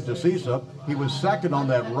take a look at DeCisa, he was second on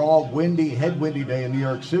that raw, windy, headwindy day in New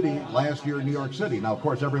York City last year in New York City. Now, of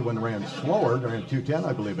course, everyone ran slower. They ran 2:10,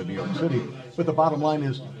 I believe, in New York City. But the bottom line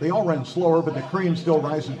is they all ran slower, but the cream still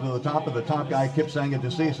rises to the top. And the top guy, Kipsang and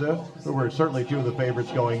DeCisa, who were certainly 2 of the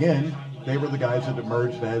favorites going in, they were the guys that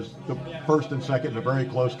emerged as the first and second in a very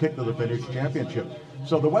close kick to the finish championship.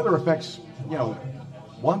 So the weather affects,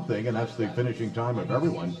 one thing, and that's the finishing time of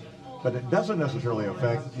everyone. But it doesn't necessarily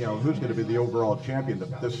affect, who's going to be the overall champion.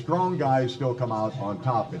 The strong guys still come out on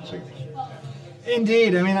top, it seems.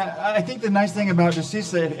 Indeed. I mean, I think the nice thing about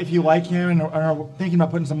DeCisa, if you like him and are thinking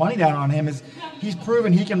about putting some money down on him, is he's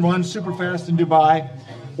proven he can run super fast in Dubai,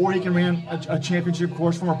 or he can run a championship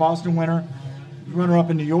course, former Boston winner, runner-up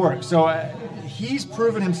in New York. So he's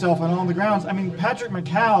proven himself on all the grounds. I mean, Patrick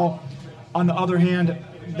Macau, on the other hand,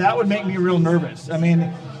 that would make me real nervous. I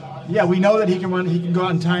mean, yeah, we know that he can go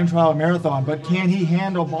out and time trial a marathon, but can he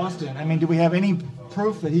handle Boston? I mean, do we have any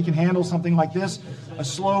proof that he can handle something like this, a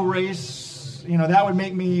slow race? That would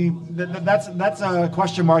make me, that's a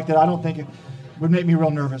question mark that I don't think would make me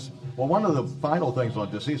real nervous. Well, one of the final things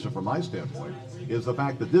on DeCisa from my standpoint is the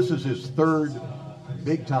fact that this is his 3rd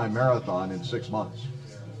big-time marathon in 6 months.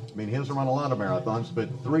 I mean, he hasn't run a lot of marathons, but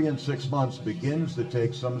 3 in 6 months begins to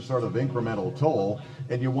take some sort of incremental toll.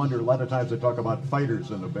 And you wonder, a lot of times they talk about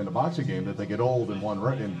fighters in a boxing game, that they get old in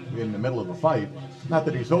the middle of the fight. Not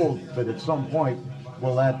that he's old, but at some point,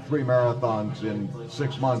 will that 3 marathons in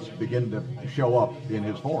 6 months begin to show up in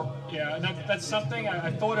his form? Yeah, and that's something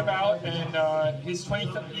I thought about. And his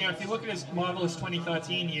if you look at his marvelous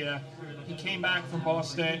 2013 year, he came back from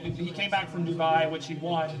Boston. He came back from Dubai, which he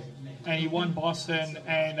won, and he won Boston.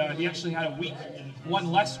 And he actually had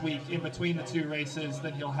one less week in between the 2 races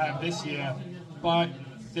than he'll have this year. But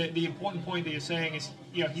the important point that you're saying is,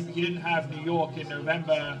 he didn't have New York in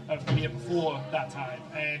November of the year before that time,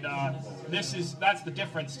 and that's the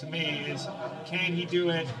difference to me, is can he do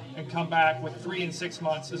it and come back with 3 in 6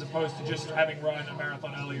 months as opposed to just having run a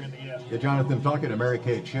marathon earlier in the year. Yeah, Jonathan, talking to Mary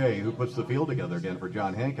Kay Che, who puts the field together again for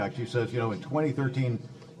John Hancock, she says, in 2013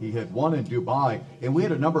 he had won in Dubai, and we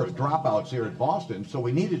had a number of dropouts here at Boston, so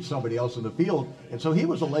we needed somebody else in the field, and so he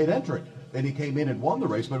was a late entrant, and he came in and won the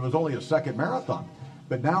race, but it was only a 2nd marathon.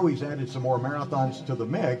 But now he's added some more marathons to the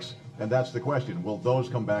mix, and that's the question. Will those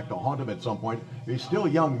come back to haunt him at some point? He's still a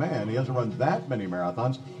young man. He hasn't run that many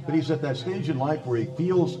marathons, but he's at that stage in life where he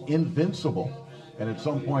feels invincible. And at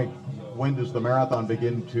some point, when does the marathon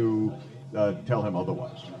begin to tell him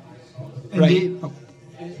otherwise? Indeed.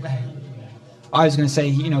 Right. I was going to say,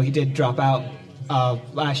 he did drop out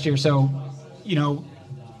last year, so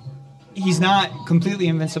he's not completely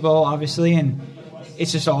invincible, obviously, and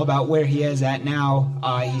it's just all about where he is at now.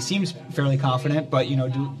 He seems fairly confident, but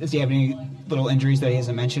does he have any little injuries that he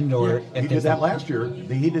hasn't mentioned, or he did that last year?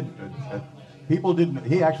 He did. People didn't.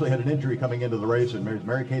 He actually had an injury coming into the race, and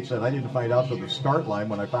Mary Kate said, "I didn't find out till the start line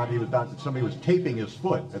when I found he was down. Somebody was taping his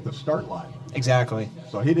foot at the start line." Exactly.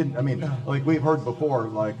 So he didn't. I mean, like we've heard before,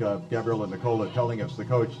 like Gabriel and Nicola telling us, the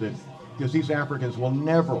coach, that because these Africans will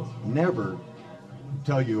never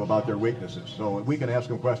tell you about their weaknesses. So we can ask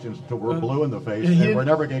them questions until we're blue in the face, and we're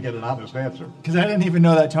never going to get an honest answer. Because I didn't even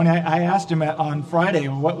know that, Tony. I asked him on Friday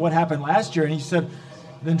what happened last year, and he said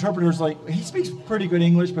the interpreter's like, he speaks pretty good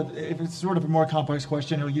English, but if it's sort of a more complex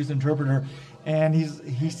question, he'll use the interpreter. And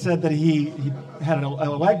he said that he had a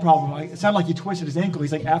leg problem. It sounded like he twisted his ankle.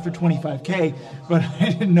 He's like, after 25K, but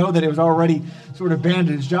I didn't know that it was already sort of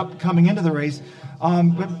bandaged up coming into the race.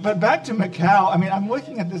 But back to Mikal, I mean, I'm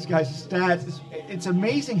looking at this guy's stats. It's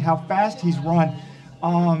amazing how fast he's run.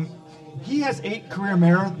 He has 8 career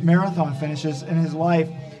marathon finishes in his life.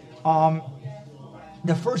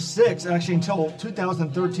 The first 6, actually, until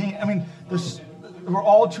 2013, I mean, were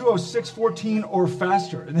all 2:06:14 or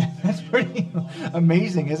faster. That's pretty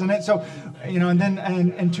amazing, isn't it? So, and then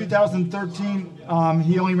in 2013,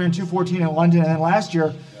 he only ran 2:14 in London, and then last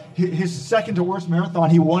year, his second to worst marathon,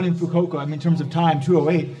 he won in Fukuoka. I mean, in terms of time,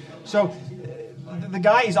 2:08. So, the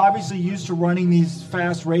guy is obviously used to running these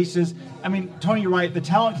fast races. I mean, Tony, you're right. The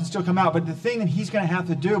talent can still come out, but the thing that he's going to have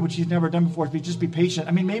to do, which he's never done before, is just be patient.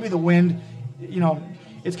 I mean, maybe the wind,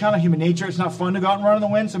 it's kind of human nature. It's not fun to go out and run in the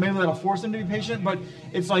wind, so maybe that'll force him to be patient. But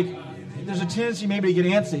it's like there's a tendency maybe to get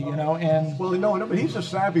antsy, And well, no, but he's a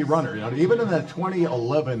savvy runner. Even in that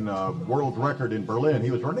 2011 world record in Berlin,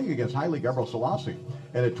 he was running against Haile Gebrselassie,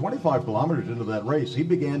 and at 25 kilometers into that race, he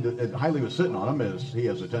began to. Haile was sitting on him, as he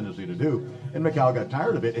has a tendency to do, and Mikal got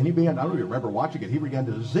tired of it, and he began. I don't even remember watching it. He began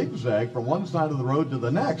to zigzag from one side of the road to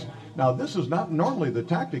the next. Now, this is not normally the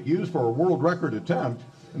tactic used for a world record attempt.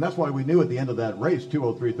 And that's why we knew at the end of that race,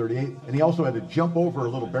 2:03:38, and he also had to jump over a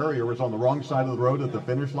little barrier, was on the wrong side of the road at the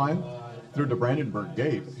finish line through the Brandenburg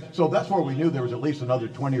Gate. So that's where we knew there was at least another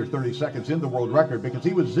 20 or 30 seconds in the world record, because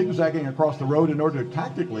he was zigzagging across the road in order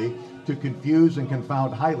tactically to confuse and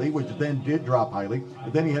confound Haile, which then did drop Haile.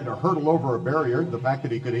 But then he had to hurdle over a barrier. The fact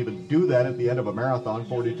that he could even do that at the end of a marathon,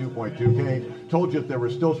 42.2K, told you that there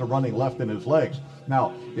was still some running left in his legs.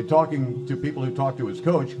 Now, in talking to people who talked to his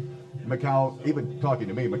coach, Mikal, even talking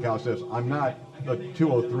to me, Mikal says, I'm not a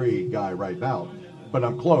 2:03 guy right now, but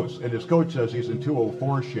I'm close. And his coach says he's in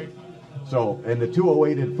 2:04 shape. So, and the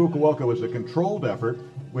 2:08 in Fukuoka was a controlled effort.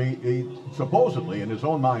 He supposedly, in his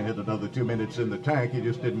own mind, had another 2 minutes in the tank. He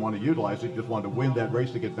just didn't want to utilize it. Just wanted to win that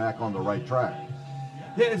race to get back on the right track.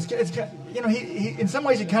 Yeah, he in some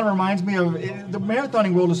ways it kind of reminds me of the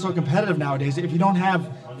marathoning world is so competitive nowadays. If you have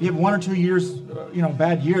 1 or 2 years,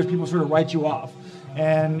 bad years, people sort of write you off.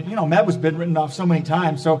 And, Meb was been written off so many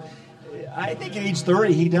times. So I think at age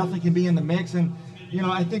 30, he definitely can be in the mix. And,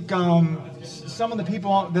 I think some of the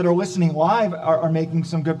people that are listening live are making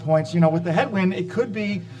some good points. With the headwind, it could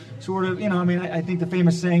be sort of, I think the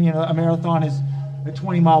famous saying, a marathon is a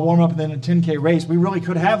 20-mile warm-up and then a 10K race. We really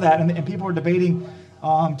could have that. And people are debating,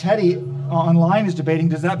 Teddy online is debating,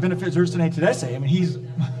 does that benefit Zerstane Tedesse? I mean, he's,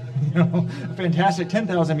 a fantastic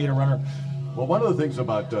 10,000-meter runner. Well, one of the things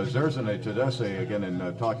about Zerstane Tedesse, again, in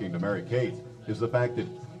talking to Mary Kate, is the fact that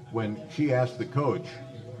when she asked the coach,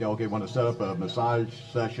 okay, want to set up a massage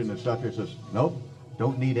session and stuff, he says, nope,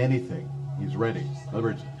 don't need anything. He's ready. In other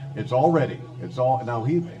words, it's all ready. It's all, now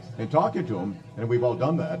in talking to him, and we've all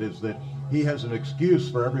done that, is that he has an excuse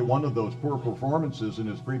for every one of those poor performances in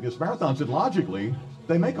his previous marathons, and logically,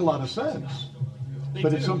 they make a lot of sense.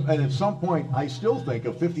 But at some point, I still think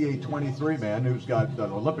of 58.23 man who's got an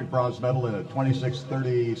Olympic bronze medal in a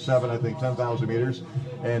 26:37, I think, 10,000 meters,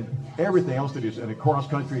 and everything else that he's in a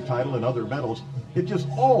cross-country title and other medals. It just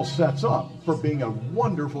all sets up for being a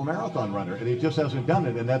wonderful marathon runner, and he just hasn't done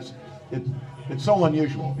it, and it's so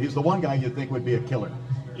unusual. He's the one guy you'd think would be a killer.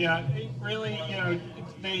 Yeah, really,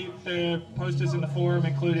 the posters in the forum,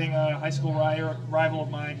 including a high school rival of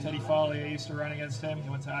mine, Teddy Foley. I used to run against him. He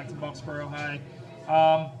went to Acton Boxborough High.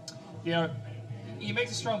 He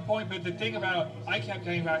makes a strong point, but the thing I kept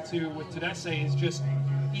coming back to with Tedesse is just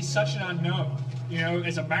he's such an unknown,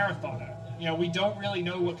 as a marathoner. we don't really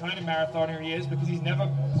know what kind of marathoner he is because he's never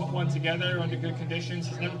put one together under good conditions.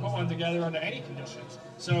 He's never put one together under any conditions.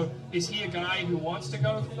 So is he a guy who wants to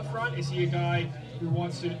go from the front? Is he a guy who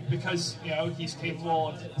wants to, because, he's capable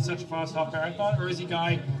of such a fast half marathon? Or is he a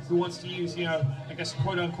guy who wants to use, I guess,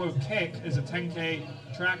 quote-unquote kick as a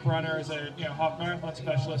 10K track runner, as a, half marathon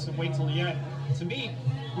specialist and wait till the end? To me,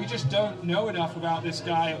 we just don't know enough about this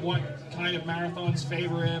guy and what kind of marathons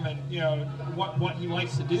favor him and, what he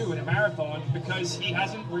likes to do in a marathon because he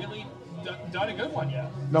hasn't really done a good one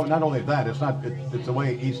yet. No, not only that, it's the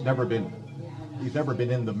way he's never been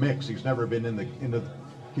in the mix. He's never been in the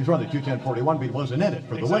he's run the 2:10:41, but he wasn't in it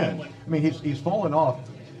for the win. I mean, he's fallen off,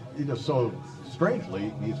 so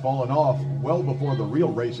strangely, he's fallen off well before the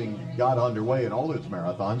real racing got underway in all his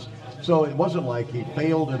marathons. So it wasn't like he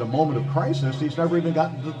failed at a moment of crisis. He's never even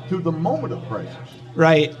gotten to the moment of crisis.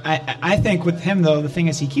 Right. I think with him, though, the thing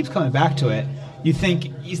is he keeps coming back to it. You think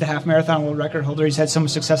he's the half marathon world record holder. He's had so much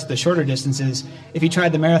success at the shorter distances. If he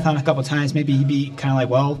tried the marathon a couple times, maybe he'd be kind of like,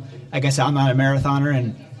 well, I guess I'm not a marathoner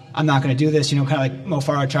and I'm not going to do this. Kind of like Mo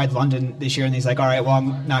Farah tried London this year and he's like, all right, well,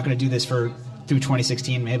 I'm not going to do this through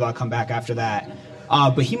 2016. Maybe I'll come back after that.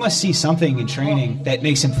 But he must see something in training that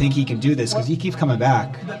makes him think he can do this because he keeps coming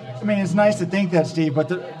back. I mean, it's nice to think that, Steve, but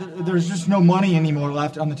there's just no money anymore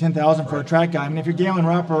left on the 10,000 for a track guy. I mean, if you're Galen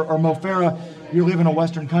Rupp or Mo Farah, you live in a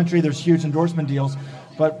Western country, there's huge endorsement deals.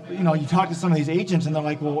 But, you talk to some of these agents and they're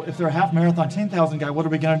like, well, if they're a half marathon 10,000 guy, what are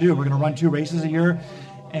we going to do? We're going to run 2 races a year?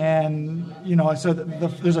 And, so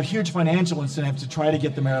there's a huge financial incentive to try to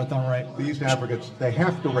get the marathon right. The East Africans, they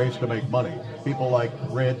have to race to make money. People like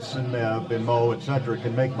Ritz and Mo, et cetera,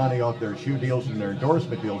 can make money off their shoe deals and their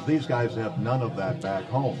endorsement deals. These guys have none of that back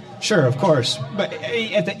home. Sure, of course. But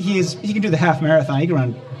he can do the half marathon. He can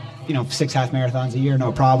run, 6 half marathons a year,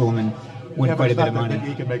 no problem, and win quite a bit of money.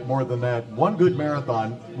 He can make more than that. One good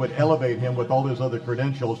marathon would elevate him with all his other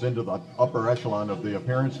credentials into the upper echelon of the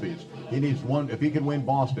appearance fees. He needs one. If he can win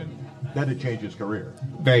Boston, that'd change his career.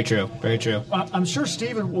 Very true. Very true. I'm sure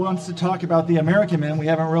Steven wants to talk about the American men. We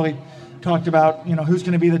haven't really talked about who's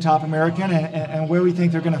going to be the top American and where we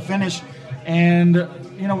think they're going to finish. And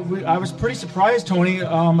I was pretty surprised, Tony,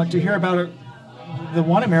 to hear about the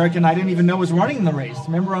one American I didn't even know was running the race.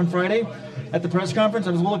 Remember on Friday at the press conference?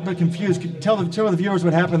 I was a little bit confused. Could you tell the viewers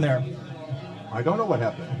what happened there? I don't know what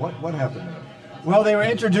happened. What happened there? Well, they were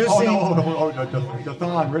introducing...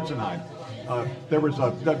 Dathan Ritzenheim. There was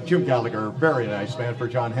Jim Gallagher, very nice man, for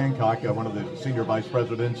John Hancock, one of the senior vice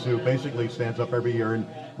presidents who basically stands up every year and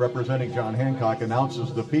representing John Hancock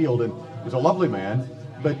announces the field, and he's a lovely man,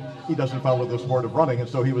 but he doesn't follow the sport of running, and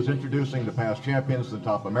so he was introducing the past champions, the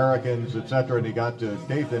top Americans, etc., and he got to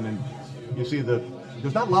Dathan, and you see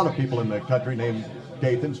there's not a lot of people in the country named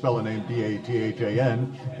Dathan, spell the name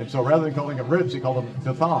D-A-T-H-A-N, and so rather than calling him Ritz, he called him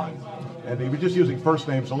Dathan. And he was just using first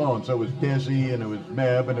names alone. So it was Desi, and it was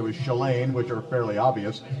Meb, and it was Shalane, which are fairly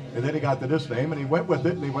obvious. And then he got to this name, and he went with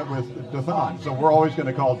it, and he went with Dathan. So we're always going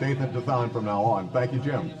to call Dathan Dathan from now on. Thank you,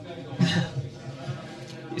 Jim.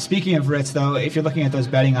 Speaking of Ritz, though, if you're looking at those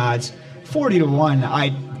betting odds,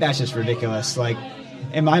 40-1, that's just ridiculous. Like,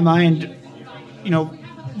 in my mind,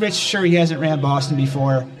 Ritz, sure, he hasn't ran Boston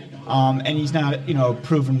before, and he's not, a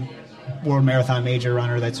proven world marathon major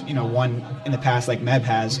runner that's, won in the past like Meb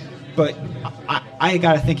has. But I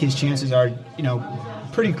got to think his chances are,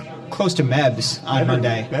 pretty close to Meb's on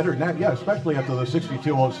Monday. Better, yeah, especially after the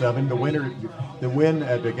 62.07, the win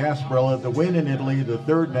at the Gasparilla, the win in Italy, the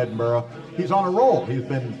third in Edinburgh. He's on a roll.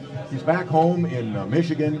 He's back home in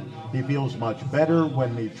Michigan. He feels much better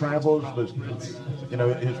when he travels.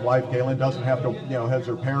 His wife Kaylin doesn't have to, has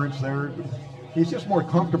her parents there. He's just more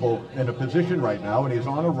comfortable in a position right now, and he's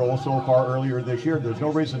on a roll so far earlier this year. There's no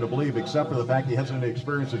reason to believe, except for the fact he hasn't any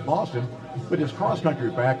experience in Boston, but his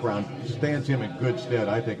cross-country background stands him in good stead,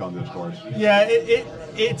 I think, on this course. Yeah,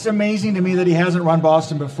 it's amazing to me that he hasn't run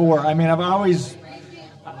Boston before. I mean,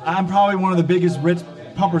 I'm probably one of the biggest Ritz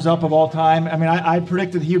pumpers up of all time. I mean, I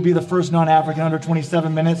predicted he would be the first non-African under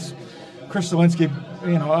 27 minutes. Chris Zielinski,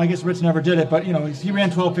 I guess Ritz never did it, but, he ran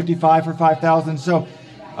 12:55 for 5,000, so...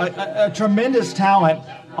 A tremendous talent,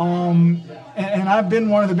 and I've been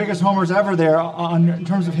one of the biggest homers ever there in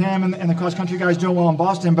terms of him and the cross-country guys doing well in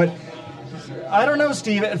Boston. But I don't know,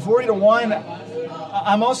 Steve, at 40-1,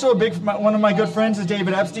 I'm also one of my good friends is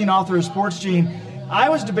David Epstein, author of Sports Gene. I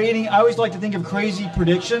was debating, I always like to think of crazy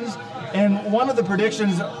predictions, and one of the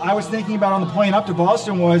predictions I was thinking about on the plane up to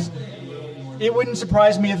Boston was, it wouldn't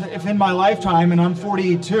surprise me if in my lifetime, and I'm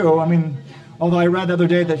 42, although I read the other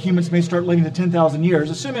day that humans may start living to 10,000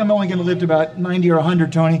 years, assuming I'm only going to live to about 90 or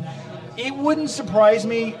 100, Tony, it wouldn't surprise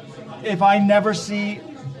me if I never see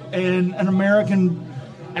an American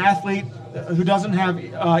athlete who doesn't have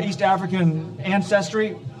East African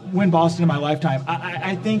ancestry win Boston in my lifetime.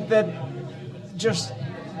 I think that just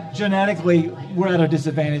genetically we're at a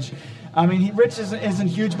disadvantage. I mean, Rich isn't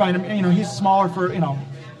huge by him. You know, he's smaller for, you know,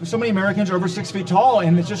 so many Americans are over 6 feet tall,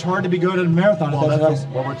 and it's just hard to be good at a marathon.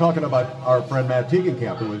 Well, we're talking about our friend Matt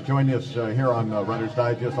Teagenkamp, who was joining us here on Runner's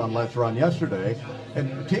Digest on Let's Run yesterday.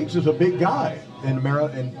 And Teagues is a big guy in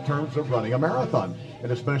terms of running a marathon,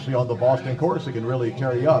 and especially on the Boston course, it can really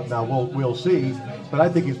tear you up. Now, we'll see, but I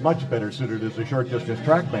think he's much better suited as a short-distance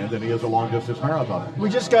trackman than he is a long-distance marathoner. We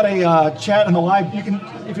just got a chat in the live. You can,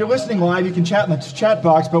 if you're listening live, you can chat in the chat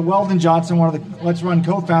box, but Weldon Johnson, one of the Let's Run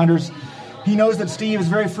co-founders, he knows that Steve is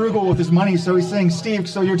very frugal with his money, so he's saying, Steve,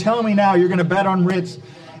 so you're telling me now you're going to bet on Ritz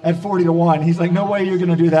at 40 to 1. He's like, no way you're going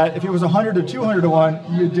to do that. If it was 100 to 200 to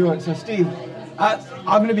 1, you'd do it. So, Steve. I'm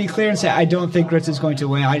going to be clear and say I don't think Ritz is going to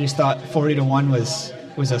win. I just thought 40 to 1 was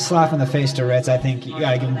a slap in the face to Ritz. I think you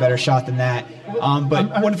got to give him a better shot than that.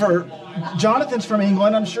 But one for Jonathan's from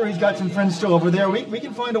England. I'm sure he's got some friends still over there. We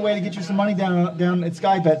can find a way to get you some money down at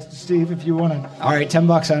Sky Bet, Steve, if you want to. All right,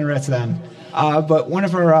 $10 on Ritz then. But one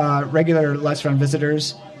of our regular Let's Run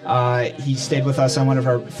visitors, he stayed with us on one of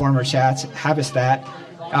our former chats, Habistat.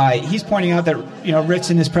 He's pointing out that Ritz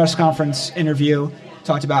in his press conference interview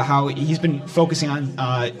talked about how he's been focusing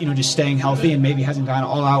on just staying healthy and maybe hasn't gone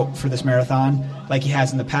all out for this marathon like he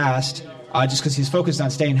has in the past, just because he's focused on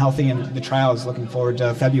staying healthy and the trial is looking forward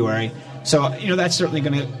to February. So that's certainly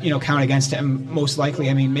going to count against him most likely.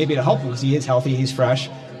 I mean, maybe it'll help him because he is healthy, he's fresh,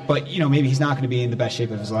 but maybe he's not going to be in the best shape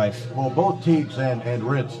of his life. Well, both Teagues and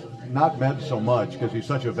Ritz, not Med so much because he's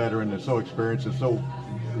such a veteran and so experienced and so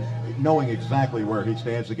knowing exactly where he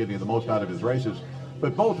stands to getting the most out of his races.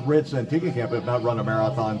 But both Ritz and Teagenkamp have not run a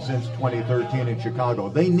marathon since 2013 in Chicago.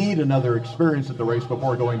 They need another experience at the race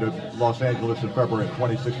before going to Los Angeles in February of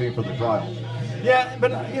 2016 for the trials. Yeah,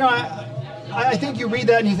 but I think you read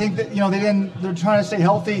that and you think that they're trying to stay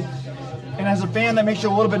healthy. And as a fan, that makes you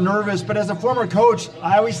a little bit nervous. But as a former coach,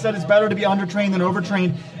 I always said it's better to be undertrained than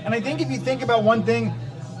overtrained. And I think if you think about one thing,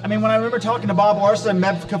 I mean, when I remember talking to Bob Larson,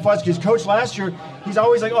 Meb Keflezighi's coach last year, he's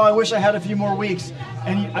always like, I wish I had a few more weeks.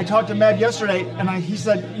 And I talked to Meb yesterday, and he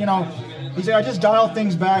said, I just dial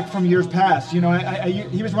things back from years past. He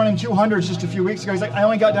was running 200s just a few weeks ago. He's like, I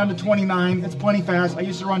only got down to 29. That's plenty fast. I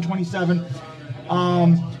used to run 27,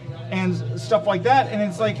 and stuff like that. And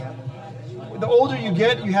it's like, the older you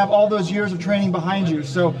get, you have all those years of training behind you.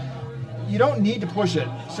 So you don't need to push it.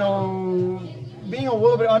 So being a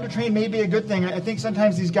little bit undertrained may be a good thing. I think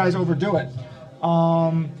sometimes these guys overdo it.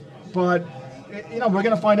 But we're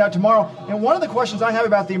going to find out tomorrow. And one of the questions I have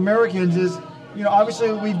about the Americans is,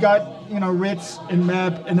 obviously we've got, Ritz and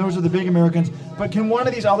Meb, and those are the big Americans. But can one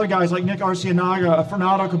of these other guys like Nick Arcianaga,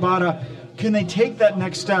 Fernando Cabada, can they take that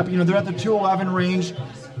next step? They're at the 211 range.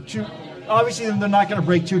 Obviously, they're not going to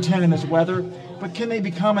break 210 in this weather, but can they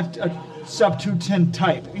become a sub 210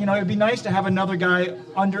 type? It'd be nice to have another guy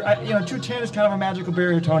under, 210 is kind of a magical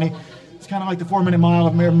barrier, Tony. It's kind of like the 4-minute mile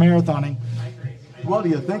of marathoning. Well, do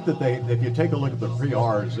you think that if you take a look at the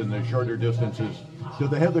pre-Rs and the shorter distances, do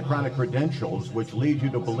they have the kind of credentials which lead you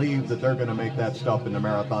to believe that they're going to make that stuff in the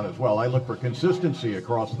marathon as well? I look for consistency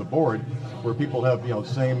across the board where people have,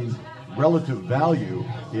 same relative value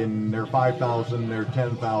in their 5,000, their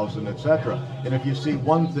 10,000, etc. And if you see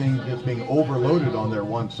one thing just being overloaded on their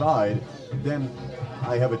one side, then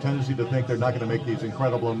I have a tendency to think they're not going to make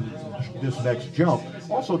this next jump.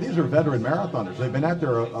 Also, these are veteran marathoners. They've been at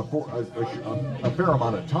there a fair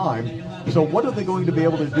amount of time. So what are they going to be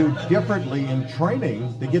able to do differently in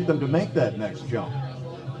training to get them to make that next jump?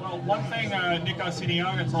 One thing Nick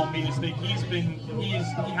Arcianiaga told me is that he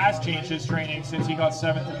has changed his training since he got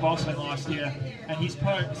 7th in Boston last year, and he's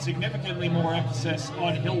put significantly more emphasis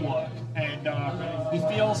on hill work. And he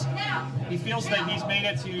feels that he's made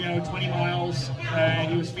it to 20 miles.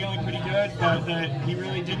 He was feeling pretty good, but that he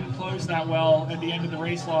really didn't close that well at the end of the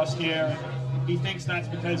race last year. He thinks that's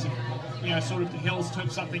because sort of the hills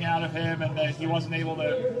took something out of him and that he wasn't able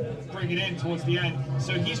to bring it in towards the end.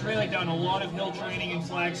 So he's really done a lot of hill training in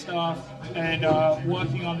Flagstaff and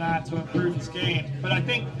working on that to improve his game. But I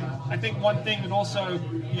think one thing that also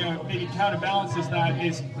maybe counterbalances that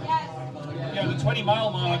is the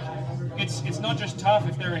 20-mile mark. It's not just tough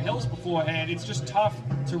if there are hills beforehand. It's just tough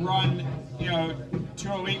to run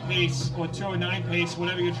 208 pace or 209 pace,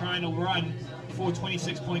 whatever you're trying to run, for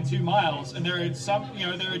 26.2 miles, and there are a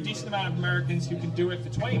decent amount of Americans who can do it for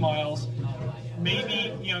 20 miles.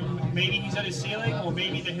 Maybe he's at his ceiling, or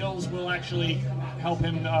maybe the hills will actually help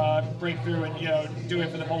him break through and do it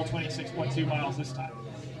for the whole 26.2 miles this time.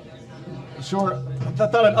 Sure. I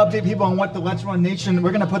thought I'd update people on what the Let's Run Nation,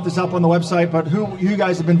 we're going to put this up on the website, but who you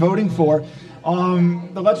guys have been voting for.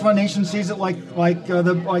 The Let's Run Nation sees it like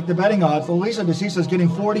the betting odds. Elisa DeCisa is getting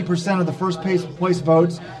 40% of the first place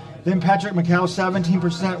votes. Then Patrick McCall,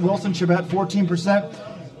 17%. Wilson Chibet, 14%.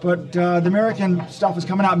 But the American stuff is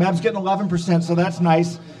coming out. Meb's getting 11%, so that's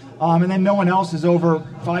nice. And then no one else is over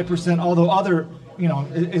 5%, although other,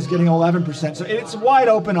 is getting 11%. So it's wide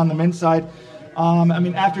open on the men's side.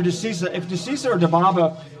 After DeCisa, if DeCisa or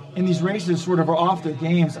DeBaba in these races sort of are off their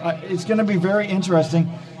games, it's going to be very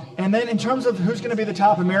interesting. And then in terms of who's going to be the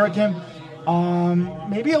top American,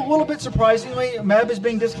 maybe a little bit surprisingly, Meb is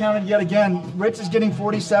being discounted yet again. Ritz is getting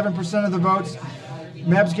 47% of the votes.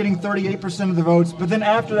 Meb's getting 38% of the votes. But then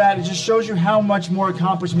after that, it just shows you how much more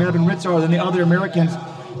accomplished Meb and Ritz are than the other Americans.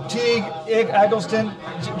 Teague,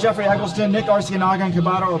 Jeffrey Eggleston, Nick Arcianaga, and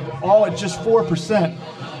Cabada are all at just 4%.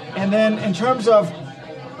 And then in terms of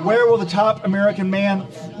where will the top American man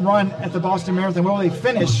run at the Boston Marathon, where will they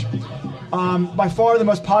finish? By far the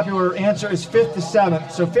most popular answer is 5th to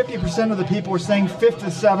 7th. So 50% of the people are saying 5th to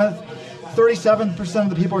 7th. 37% of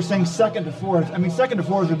the people are saying 2nd to 4th. 2nd to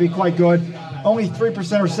 4th would be quite good. Only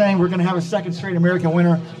 3% are saying we're going to have a second straight American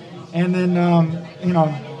winner. And then,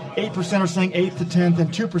 8% are saying 8th to 10th, and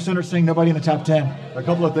 2% are saying nobody in the top 10. A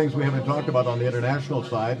couple of things we haven't talked about on the international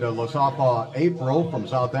side. Losafa April from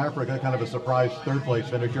South Africa, kind of a surprise third-place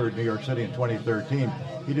finisher at New York City in 2013.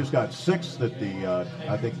 He just got 6th at the,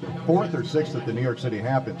 I think, 4th or 6th at the New York City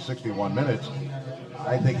half in 61 minutes.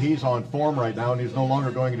 I think he's on form right now, and he's no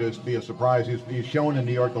longer going to be a surprise. He's shown in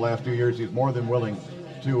New York the last 2 years he's more than willing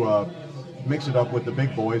to mix it up with the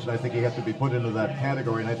big boys, and I think he has to be put into that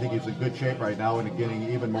category, and I think he's in good shape right now and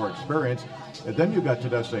getting even more experience. And then you've got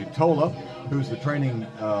Tadesse Tola, who's the training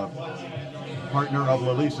partner of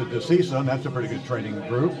Lalisa DeCisa, and that's a pretty good training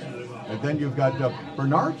group. And then you've got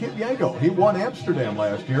Bernard Kipyego. He won Amsterdam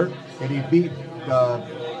last year, and he beat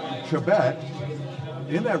Chibet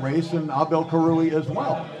in that race, and Abel Karui as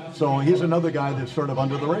well. So he's another guy that's sort of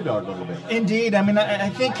under the radar a little bit. Indeed. I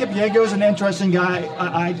think Kipyego is an interesting guy.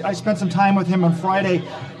 I spent some time with him on Friday.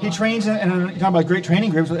 He trains in talking about great training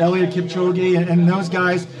groups with Elliot Kipchoge and those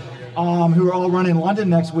guys who are all running London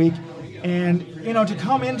next week. And, to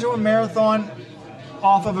come into a marathon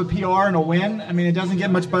off of a PR and a win, it doesn't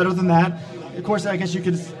get much better than that. Of course, I guess you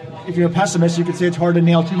could, if you're a pessimist, you could say it's hard to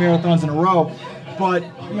nail 2 marathons in a row. But,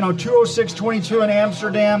 2:06:22 in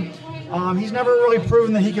Amsterdam. He's never really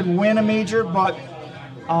proven that he could win a major, but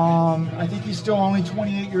I think he's still only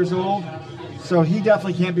 28 years old, so he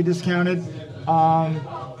definitely can't be discounted.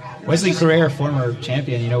 Wesley Carrere, former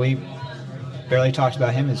champion, we barely talked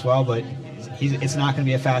about him as well, but it's not going to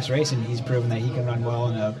be a fast race, and he's proven that he can run well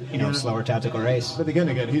in a slower tactical race. But again,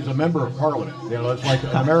 he's a member of Parliament. It's like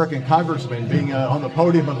an American congressman being on the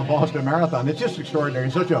podium of the Boston Marathon. It's just extraordinary.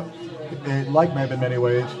 He's such like Meb in many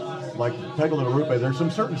ways, like Tegel Arupe, there's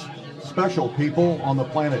some certain special people on the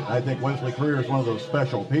planet. I think Wesley Carrere is one of those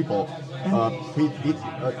special people.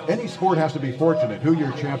 Any sport has to be fortunate who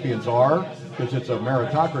your champions are, because it's a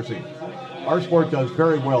meritocracy. Our sport does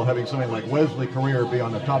very well having something like Wesley Carrere be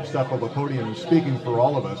on the top step of a podium and speaking for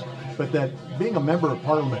all of us. But that being a member of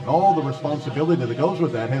Parliament and all the responsibility that goes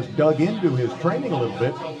with that has dug into his training a little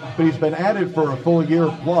bit, but he's been at it for a full year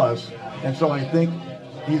plus, and so I think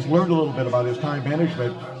he's learned a little bit about his time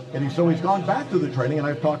management. And so he's gone back to the training, and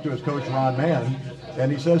I've talked to his coach, Ron Mann,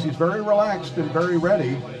 and he says he's very relaxed and very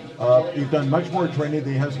ready. He's done much more training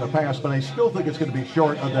than he has in the past, but I still think it's going to be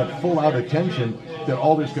short of that full-out attention that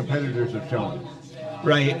all his competitors have shown.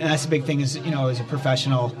 Right, and that's the big thing is, as a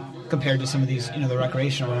professional, compared to some of these, the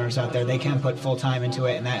recreational runners out there, they can put full time into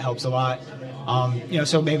it, and that helps a lot.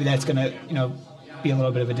 So maybe that's going to, be a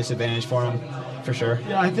little bit of a disadvantage for him, for sure.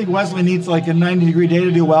 Yeah, I think Wesley needs like a 90-degree day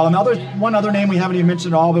to do well. One other name we haven't even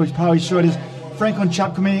mentioned at all, but we probably should, is Franklin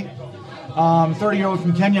Chepkomi, 30-year-old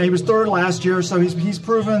from Kenya. He was 3rd last year, so he's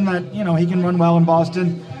proven that he can run well in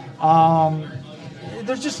Boston.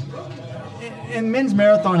 There's just in men's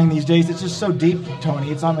marathoning these days, it's just so deep,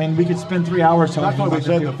 Tony. We could spend 3 hours talking about it. That's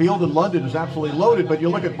why we said the field in London is absolutely loaded, but you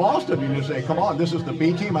look at Boston and you say, come on, this is the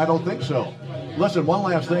B team? I don't think so. Listen, one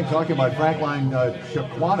last thing, talking about Franklin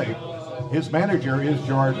Chepkwani. His manager is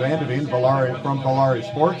Gerard Vandeveen from Valari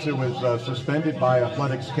Sports, who was suspended by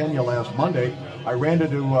Athletics Kenya last Monday. I ran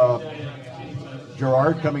into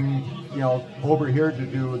Gerard coming over here to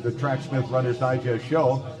do the Track Smith Runners Digest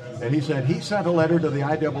show, and he said he sent a letter to the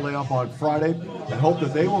IAAF on Friday and hoped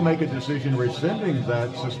that they will make a decision rescinding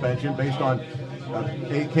that suspension based on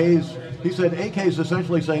AK's He said AK is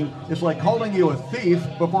essentially saying it's like calling you a thief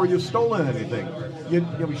before you've stolen anything.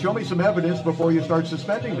 You show me some evidence before you start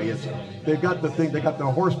suspending me. They got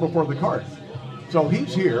the horse before the cart. So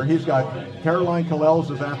he's here. He's got Caroline Kalel as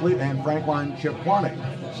his athlete and Franklin Chepkwony.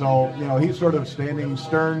 So, he's sort of standing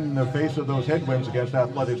stern in the face of those headwinds against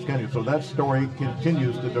Athletics Kenya. So that story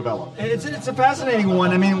continues to develop. It's a fascinating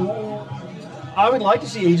one. I mean, I would like to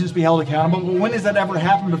see agents be held accountable, but when has that ever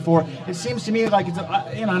happened before? It seems to me like it's,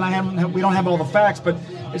 and we don't have all the facts, but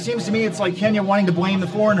it seems to me it's like Kenya wanting to blame the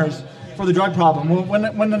foreigners for the drug problem. Well, when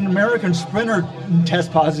an American sprinter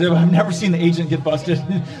tests positive, I've never seen the agent get busted.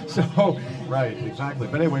 So, right, exactly.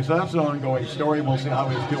 But anyway, so that's an ongoing story. We'll see how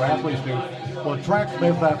his two athletes do. Well,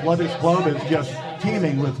 Tracksmith Athletics Club is just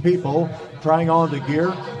teeming with people trying on the gear.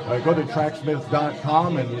 Go to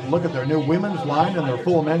tracksmith.com and look at their new women's line and their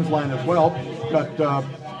full men's line as well.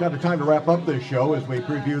 Got the time to wrap up this show as we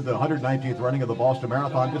preview the 119th running of the Boston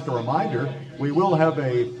Marathon. Just a reminder, we will have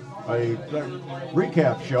a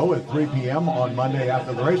recap show at 3 p.m. on Monday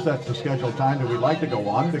after the race. That's the scheduled time that we'd like to go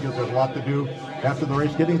on because there's a lot to do after the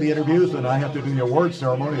race, getting the interviews, and I have to do the awards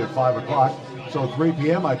ceremony at 5 o'clock. So 3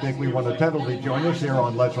 p.m., I think we want to tentatively join us here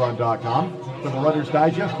on Let'sRun.com for the Runner's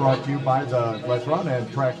Digest, brought to you by the Let's Run and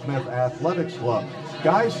Tracksmith Athletics Club.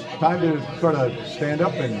 Guys, time to sort of stand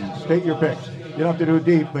up and state your picks. You don't have to do it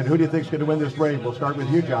deep, but who do you think is going to win this race? We'll start with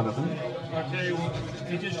you, Jonathan. Okay, well,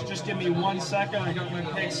 you just give me 1 second. I got my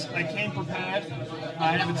picks. I came prepared.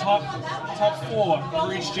 I have a top 4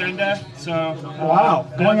 for each gender. So wow,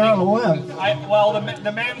 going out on a limb.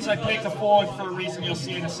 The men's I picked a forward for a reason you'll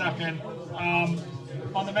see in a second.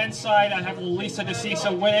 On the men's side, I have Lisa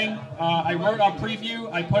DeCisa winning. I wrote our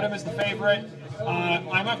preview. I put him as the favorite.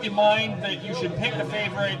 I'm of the mind that you should pick the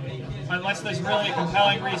favorite unless there's really a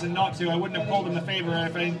compelling reason not to. I wouldn't have pulled him the favorite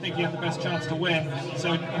if I didn't think he had the best chance to win. So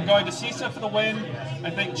I'm going to DeCisa for the win. I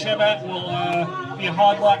think Chebet will be a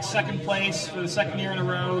hard luck second place for the second year in a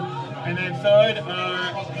row. And then third,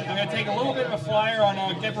 I'm going to take a little bit of a flyer on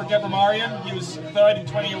Gebre Mariam. He was third in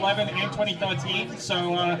 2011 and 2013.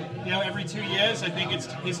 So, every 2 years, I think it's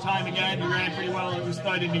his time again. He ran pretty well. He was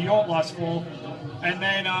third in New York last fall. And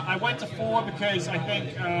then I went to 4 because I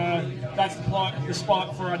think that's the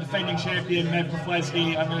spot for our defending champion, Med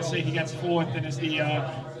Peflezny. I'm going to say he gets 4th and is the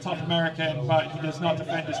top American, but he does not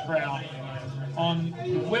defend his crown. On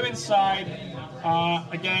the women's side,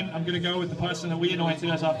 again, I'm going to go with the person that we anointed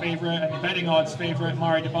as our favorite and the betting odds favorite,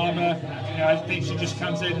 Mari Dababa. I think she just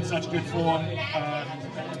comes in such good form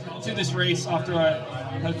to this race after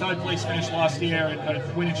her third place finish last year and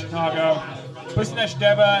her win in Chicago. Pusnesh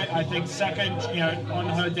Deba, I think second, on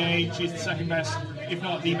her day, she's the second best, if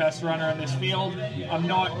not the best runner in this field. I'm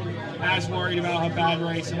not as worried about her bad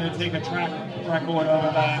race. I'm going to take a track record over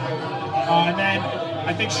that. And then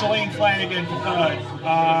I think Shalane Flanagan for third.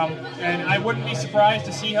 And I wouldn't be surprised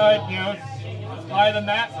to see her, higher than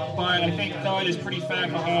that, but I think third is pretty fair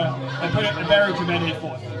for her. I put it in Beru Kibede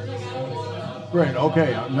fourth. Great.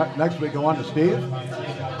 Okay. Next we go on to Steve.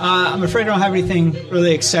 I'm afraid I don't have anything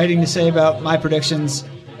really exciting to say about my predictions.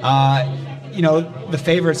 The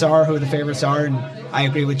favorites are who the favorites are, and I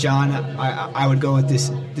agree with John. I would go with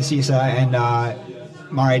DeCisa and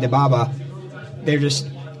Mari Dababa. They're just,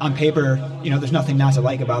 on paper, there's nothing not to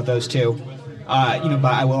like about those two. But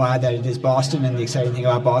I will add that it is Boston, and the exciting thing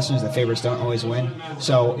about Boston is the favorites don't always win.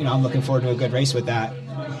 So, I'm looking forward to a good race with that.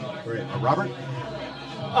 Great. Robert?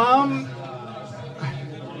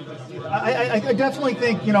 I definitely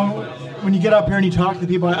think, when you get up here and you talk to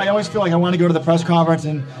people, I always feel like I want to go to the press conference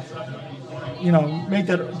and, make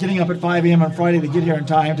that getting up at 5 a.m. on Friday to get here in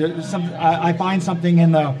time. I find something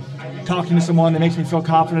in the talking to someone that makes me feel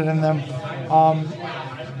confident in them.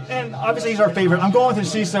 And obviously he's our favorite. I'm going with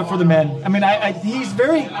DeCisa for the men. I mean, he's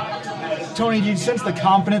very, Tony, you sense the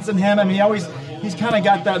confidence in him. I mean, he's kind of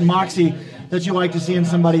got that moxie that you like to see in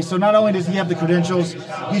somebody. So not only does he have the credentials,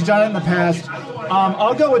 he's done it in the past.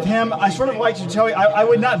 I'll go with him. I sort of like to tell you, I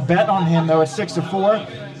would not bet on him, though, at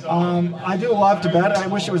 6-4. I do love to bet. I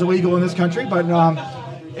wish it was illegal in this country, but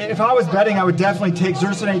if I was betting, I would definitely take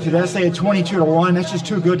Zersane Tedeschi at 22-1. That's just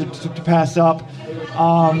too good to pass up.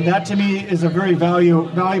 That, to me, is a very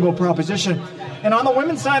valuable proposition. And on the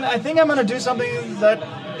women's side, I think I'm going to do something that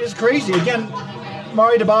is crazy. Again,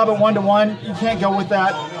 Mari Dababa 1-1. You can't go with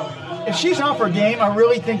that. If she's off her game, I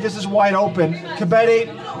really think this is wide open.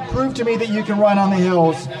 Kibede, prove to me that you can run on the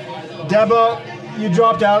hills. Deba, you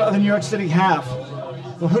dropped out of the New York City half.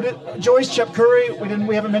 Well, Joyce Chepkuri,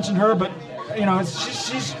 we haven't mentioned her, but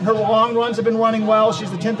she's her long runs have been running well. She's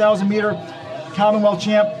the 10,000 meter Commonwealth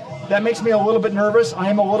champ. That makes me a little bit nervous. I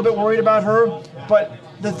am a little bit worried about her, but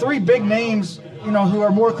the three big names who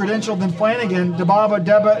are more credentialed than Flanagan, Dababa,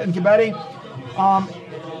 Deba, and Kibeti.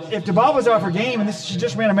 If Dababa's out for game, and she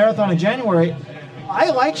just ran a marathon in January, I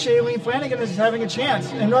like Shailene Flanagan as having a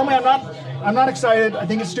chance. And normally I'm not excited. I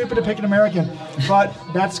think it's stupid to pick an American, but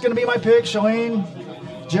that's going to be my pick. Shailene.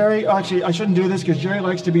 Jerry, actually, I shouldn't do this because Jerry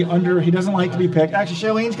likes to be under. He doesn't like to be picked. Actually,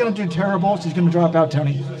 Shailene's going to do terrible. She's going to drop out,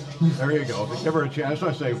 Tony. There you go. Give her a chance.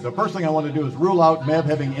 I say the first thing I want to do is rule out Meb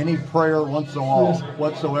having any prayer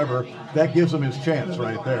whatsoever. That gives him his chance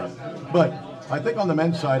right there. But I think on the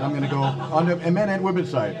men's side, I'm going to go on the men and women's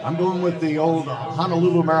side. I'm going with the old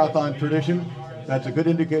Honolulu Marathon tradition. That's a good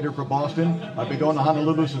indicator for Boston. I've been going to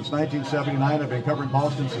Honolulu since 1979. I've been covering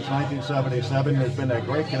Boston since 1977. There's been a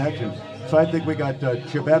great connection. So I think we got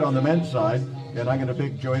Chibet on the men's side, and I'm going to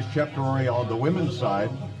pick Joyce Chepkaruri on the women's side.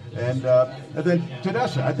 And then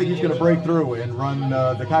Tedesca, I think he's going to break through and run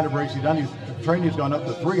the kind of race he's done. His training's gone up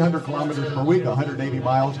to 300 kilometers per week, 180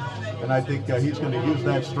 miles. And I think he's going to use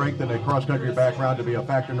that strength and a cross-country background to be a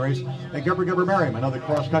factor in the race. And Gibber Merriam, another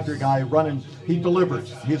cross-country guy running, he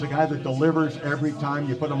delivers. He's a guy that delivers every time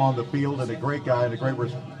you put him on the field, and a great guy and a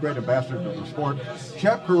great ambassador to the sport.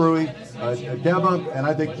 Chepkaruri, Deba, and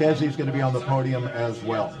I think Desi's going to be on the podium as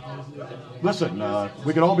well. Listen,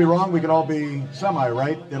 we could all be wrong. We could all be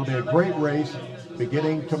semi-right. It'll be a great race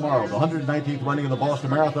beginning tomorrow. The 119th running of the Boston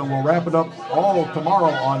Marathon. We'll wrap it up all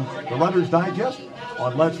tomorrow on the Runner's Digest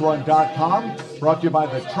on Let'sRun.com. Brought to you by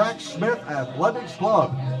the Tracksmith Athletics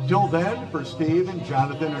Club. Till then, for Steve and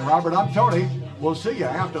Jonathan and Robert, I'm Tony. We'll see you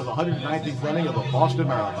after the 119th running of the Boston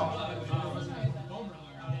Marathon.